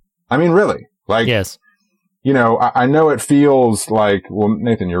 Yes. I mean, really, like, yes. You know, I know it feels like, well,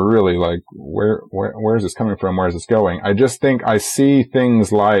 Nathan, you're really like, where is this coming from? Where is this going? I just think I see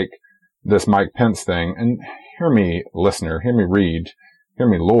things like this Mike Pence thing, and hear me, listener, hear me read, hear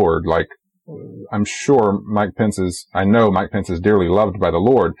me, Lord, like, I'm sure I know Mike Pence is dearly loved by the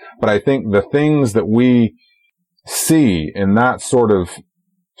Lord, but I think the things that we see in that sort of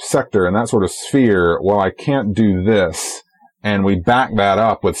sector, in that sort of sphere, well, I can't do this, and we back that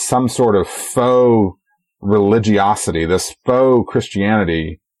up with some sort of faux religiosity, this faux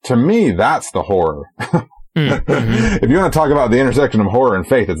Christianity, to me, that's the horror. If you want to talk about the intersection of horror and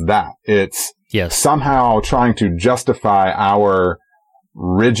faith, it's that. It's somehow trying to justify our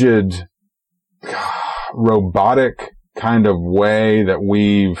rigid, robotic kind of way that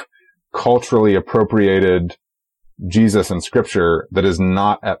we've culturally appropriated Jesus and Scripture that is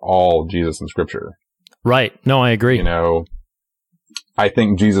not at all Jesus and Scripture. Right. No, I agree. You know, I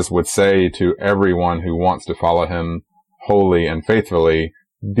think Jesus would say to everyone who wants to follow him wholly and faithfully,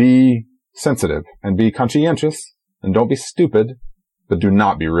 be sensitive and be conscientious and don't be stupid, but do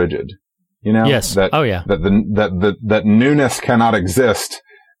not be rigid. You know? Yes. That newness cannot exist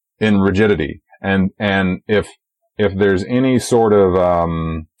in rigidity. And if there's any sort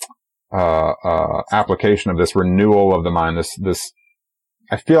of, application of this renewal of the mind, this,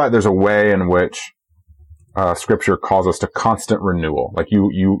 I feel like there's a way in which Scripture calls us to constant renewal. Like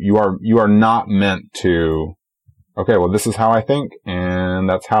you are not meant to, okay, well, this is how I think, and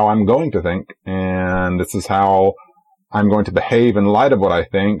that's how I'm going to think, and this is how I'm going to behave in light of what I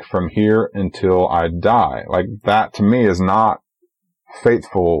think from here until I die. Like, that to me is not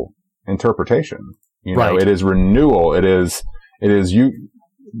faithful interpretation. You know, right. It is renewal. It is you,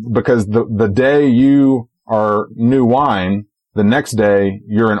 because the day you are new wine, the next day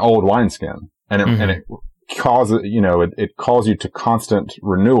you're an old wineskin, and it causes, you know, it calls you to constant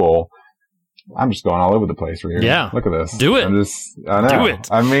renewal. I'm just going all over the place right here. Yeah. Look at this. Do it. I know. Do it.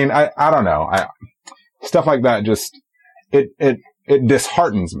 I mean, I don't know. Stuff like that just, it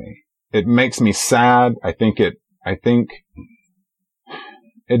disheartens me. It makes me sad. I think it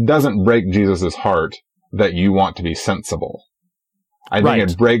doesn't break Jesus's heart that you want to be sensible. I think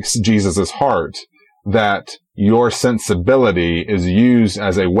it breaks Jesus's heart that your sensibility is used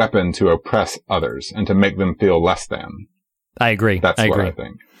as a weapon to oppress others and to make them feel less than. I agree. That's what I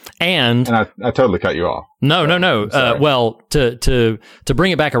think. And I totally cut you off. No. Well, to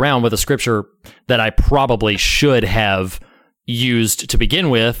bring it back around with a scripture that I probably should have used to begin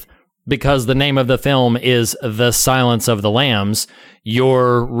with, because the name of the film is The Silence of the Lambs.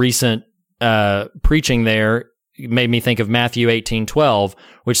 Your recent preaching there made me think of Matthew 18:12,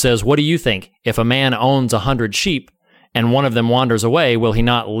 which says, "What do you think? If a man owns 100 sheep and one of them wanders away, will he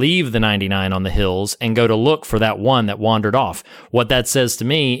not leave the 99 on the hills and go to look for that one that wandered off?" What that says to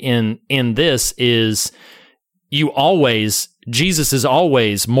me in this is, Jesus is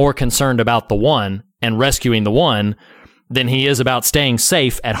always more concerned about the one and rescuing the one than he is about staying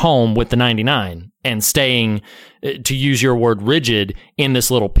safe at home with the 99 and staying, to use your word, rigid in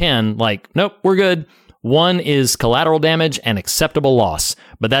this little pen. Like, nope, we're good. One is collateral damage and acceptable loss,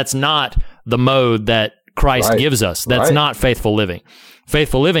 but that's not the mode that Christ gives us. That's not faithful living.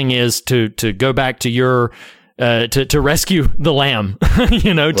 Faithful living is to go back to your to rescue the lamb,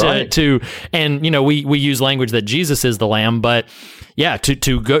 you know, and you know, we use language that Jesus is the lamb, but yeah,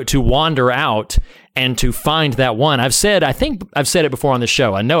 to wander out and to find that one. I think I've said it before on the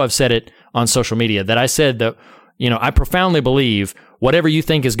show. I know I've said it on social media that I said that, you know, I profoundly believe whatever you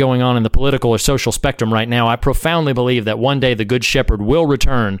think is going on in the political or social spectrum right now, I profoundly believe that one day the Good Shepherd will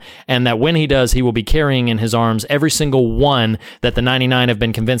return, and that when he does, he will be carrying in his arms every single one that the 99 have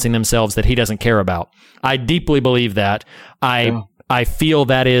been convincing themselves that he doesn't care about. I deeply believe that. I feel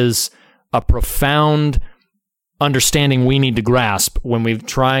that is a profound understanding we need to grasp when we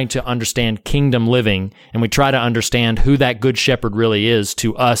try to understand kingdom living, and we try to understand who that Good Shepherd really is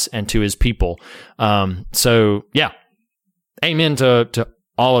to us and to his people. So, yeah. Amen to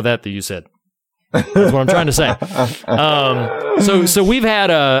all of that you said. That's what I'm trying to say. So we've had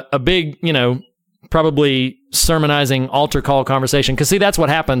a big, probably sermonizing altar call conversation. Because see, that's what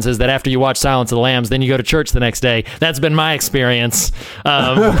happens is that after you watch Silence of the Lambs, then you go to church the next day. That's been my experience,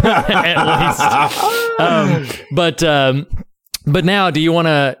 at least. But now, do you want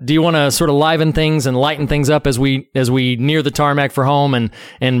to sort of liven things and lighten things up as we near the tarmac for home and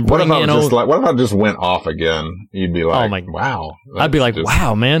What bring if in what if I just went off again? You'd be like, Oh my- wow. I'd be like, That's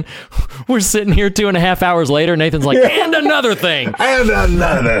wow, man, we're sitting here 2.5 hours later. Nathan's like, and another thing. And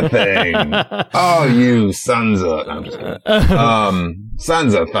another thing. Oh, you sons of... I'm just kidding.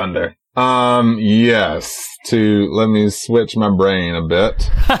 Sons of thunder. Yes. Let me switch my brain a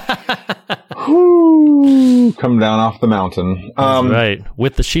bit. Whoo, come down off the mountain. That's right.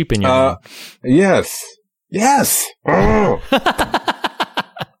 With the sheep in your hand. Yes. Yes. Oh.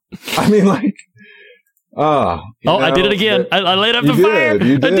 I mean, like, I did it again. I laid up the you fire. Did,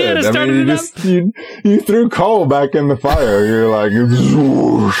 you did. I did. I started it up. You threw coal back in the fire. You're like,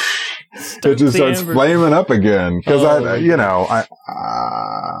 whoosh. It just starts flaming up again. Because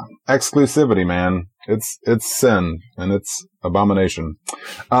exclusivity, man. It's sin and it's abomination.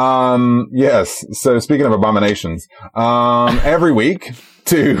 Yes. So speaking of abominations, every week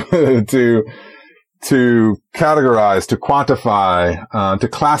to categorize, to quantify, to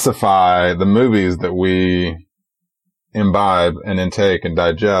classify the movies that we imbibe and intake and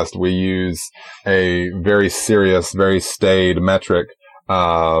digest, we use a very serious, very staid metric,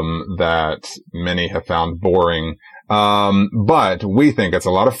 that many have found boring. But we think it's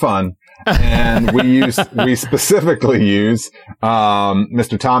a lot of fun. And we specifically use,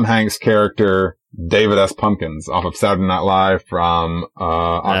 Mr. Tom Hanks' character, David S. Pumpkins, off of Saturday Night Live from,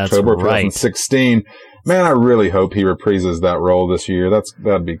 October 2016. Man, I really hope he reprises that role this year.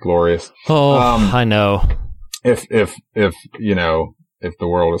 That'd be glorious. Oh, I know. If the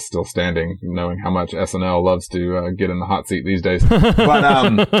world is still standing, knowing how much SNL loves to, get in the hot seat these days.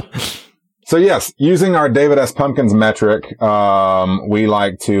 But, so yes, using our David S. Pumpkins metric, we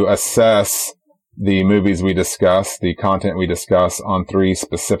like to assess the movies we discuss, the content we discuss on 3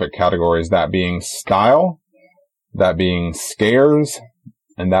 specific categories, that being style, that being scares,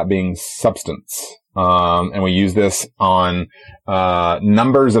 and that being substance. And we use this on,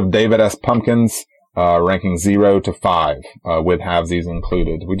 numbers of David S. Pumpkins, ranking 0 to 5, with halvesies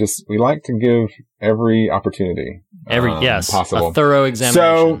included. We like to give every opportunity, possible. A thorough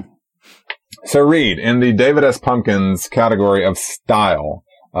examination. So Reed, in the David S. Pumpkins category of style,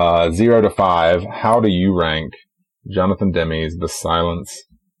 0 to 5, how do you rank Jonathan Demme's The Silence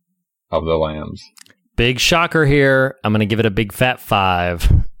of the Lambs? Big shocker here. I'm going to give it a big fat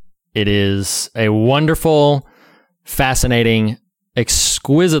 5. It is a wonderful, fascinating,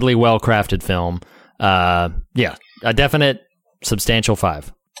 exquisitely well-crafted film. A definite, substantial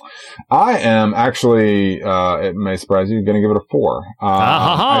 5. I am actually, it may surprise you, going to give it a 4.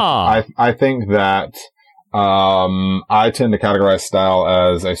 I think that, I tend to categorize style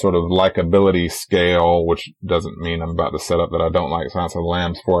as a sort of likability scale, which doesn't mean I'm about to set up that I don't like Silence of the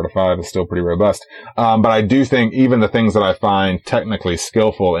Lambs. 4 out of 5 is still pretty robust. But I do think even the things that I find technically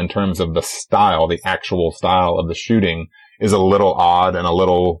skillful in terms of the style, the actual style of the shooting, is a little odd and a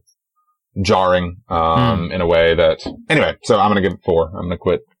little jarring, in a way that, anyway, so I'm going to give it 4. I'm going to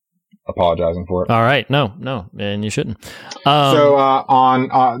quit apologizing for it. All right. No, and you shouldn't.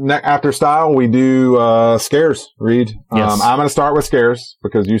 After style, we do, scares, Reed. Yes. I'm going to start with scares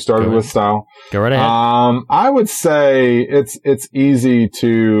because you started with style. Go right ahead. I would say it's easy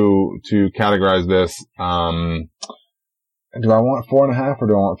to categorize this. Do I want 4.5 or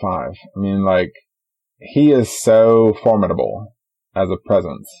do I want 5? I mean, like, he is so formidable as a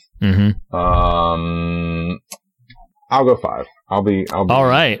presence. Mm-hmm. I'll go 5. I'll be all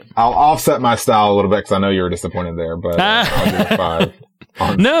right. I'll offset my style a little bit because I know you were disappointed there, but I'll give it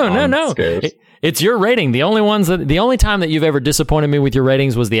 5. No. Scares. It's your rating. The only time that you've ever disappointed me with your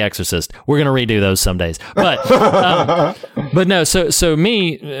ratings was The Exorcist. We're gonna redo those some days, but no. So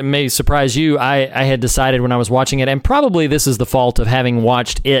me, it may surprise you. I had decided when I was watching it, and probably this is the fault of having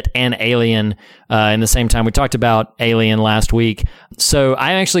watched it and Alien in the same time. We talked about Alien last week, so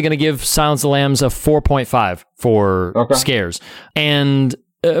I'm actually going to give Silence of the Lambs a 4.5 for scares, and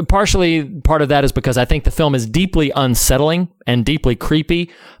partially part of that is because I think the film is deeply unsettling and deeply creepy.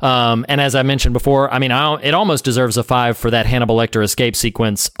 And as I mentioned before, I mean, it almost deserves a 5 for that Hannibal Lecter escape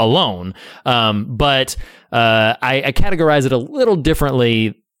sequence alone. But I categorize it a little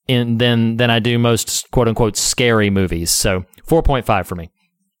differently than I do most quote unquote scary movies. So 4.5 for me.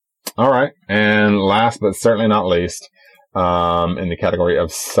 All right. And last but certainly not least, in the category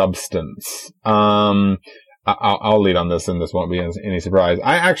of substance, I'll lead on this, and this won't be any surprise.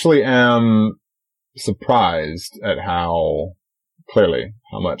 I actually am surprised at how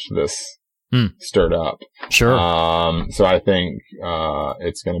much this stirred up. Sure. So I think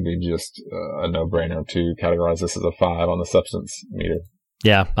it's going to be just a no-brainer to categorize this as a 5 on the substance meter.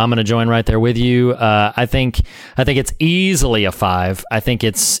 Yeah, I'm going to join right there with you. I think it's easily a 5. I think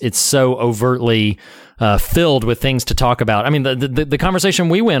it's so overtly filled with things to talk about. I mean, the conversation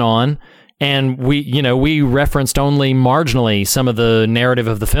we went on, and we referenced only marginally some of the narrative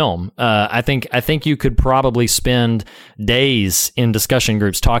of the film. I think you could probably spend days in discussion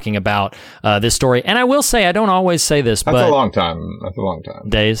groups talking about this story. And I will say, I don't always say this, but that's a long time.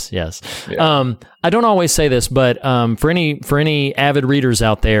 Days, yes. Yeah. I don't always say this, but for any avid readers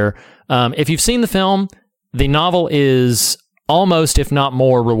out there, if you've seen the film, the novel is almost, if not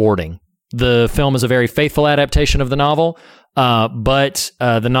more, rewarding. The film is a very faithful adaptation of the novel. But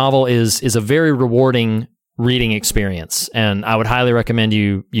the novel is a very rewarding reading experience, and I would highly recommend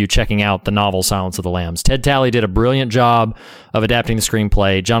you checking out the novel Silence of the Lambs. Ted Talley did a brilliant job of adapting the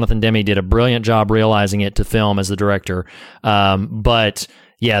screenplay. Jonathan Demme did a brilliant job realizing it to film as the director. But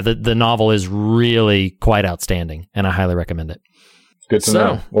yeah, the novel is really quite outstanding, and I highly recommend it. Good to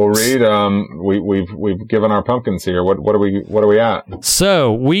know. Well, Reed, we've given our pumpkins here. What are we at?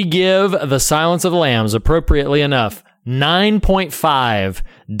 So we give The Silence of the Lambs, appropriately enough, 9.5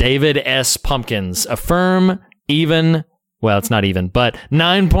 David S. pumpkins. A firm, even, well, it's not even, but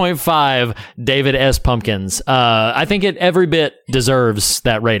 9.5 David S. pumpkins. I think it every bit deserves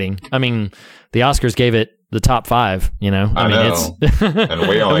that rating. I mean, the Oscars gave it the top 5, I mean, know. And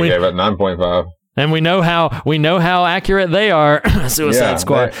we only gave it 9.5. And we know how accurate they are, Suicide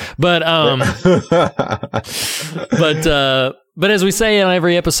Squad. But as we say on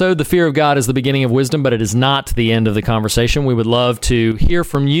every episode, the fear of God is the beginning of wisdom, but it is not the end of the conversation. We would love to hear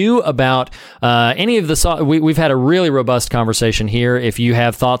from you about any of the... We've had a really robust conversation here. If you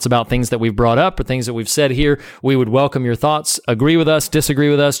have thoughts about things that we've brought up or things that we've said here, we would welcome your thoughts. Agree with us, disagree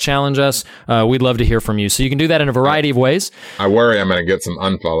with us, challenge us. We'd love to hear from you. So you can do that in a variety of ways. I worry I'm going to get some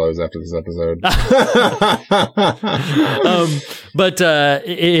unfollows after this episode. But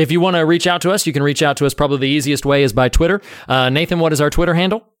if you want to reach out to us, you can reach out to us. Probably the easiest way is by Twitter. Nathan, what is our Twitter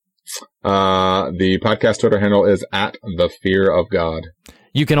handle? The podcast Twitter handle is @thefearofgod.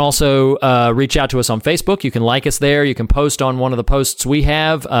 You can also reach out to us on Facebook. You can like us there. You can post on one of the posts we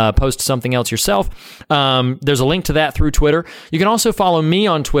have. Post something else yourself. There's a link to that through Twitter. You can also follow me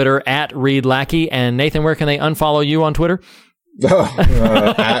on Twitter @ReedLackey. And Nathan, where can they unfollow you on Twitter?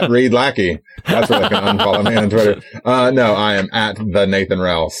 @ReedLackey. That's where they can unfollow me on Twitter. No, I am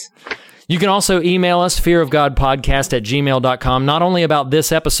 @TheNathanRouse. You can also email us, fearofgodpodcast@gmail.com, not only about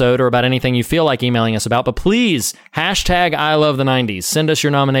this episode or about anything you feel like emailing us about, but please, #ILoveThe90s. Send us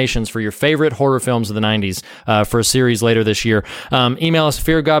your nominations for your favorite horror films of the 90s for a series later this year. Email us,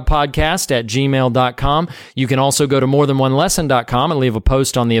 fearofgodpodcast@gmail.com. You can also go to morethanonelesson.com and leave a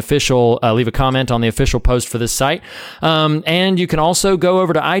post on the official, leave a comment on the official post for this site. And you can also go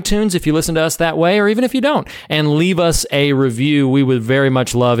over to iTunes if you listen to us that way, or even if you don't, and leave us a review. We would very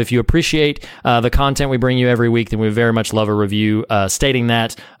much love, if you appreciate the content we bring you every week, then we very much love a review stating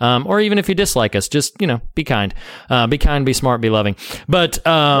that, or even if you dislike us, just, be kind. Be kind, be smart, be loving. But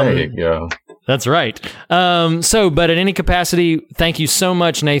there you go. That's right. But in any capacity, thank you so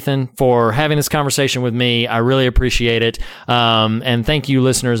much, Nathan, for having this conversation with me. I really appreciate it. And thank you,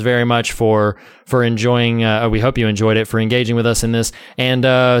 listeners, very much for enjoying, we hope you enjoyed it, for engaging with us in this. And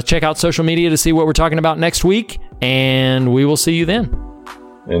check out social media to see what we're talking about next week. And we will see you then.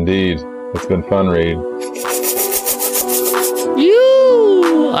 Indeed. It's been fun, Reed. All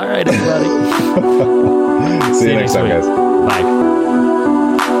right, everybody. See you next time, guys. Bye.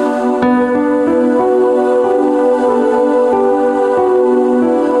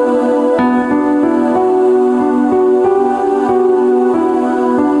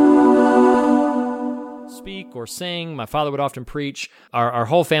 Or sing. My father would often preach. Our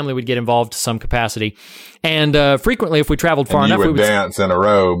whole family would get involved to some capacity, and frequently, if we traveled far enough, we would dance in a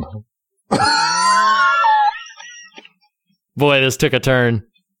robe. Boy, this took a turn.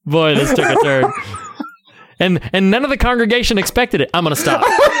 And none of the congregation expected it. I'm gonna stop.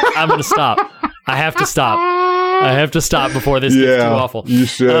 I have to stop before this gets too awful. You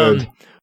should.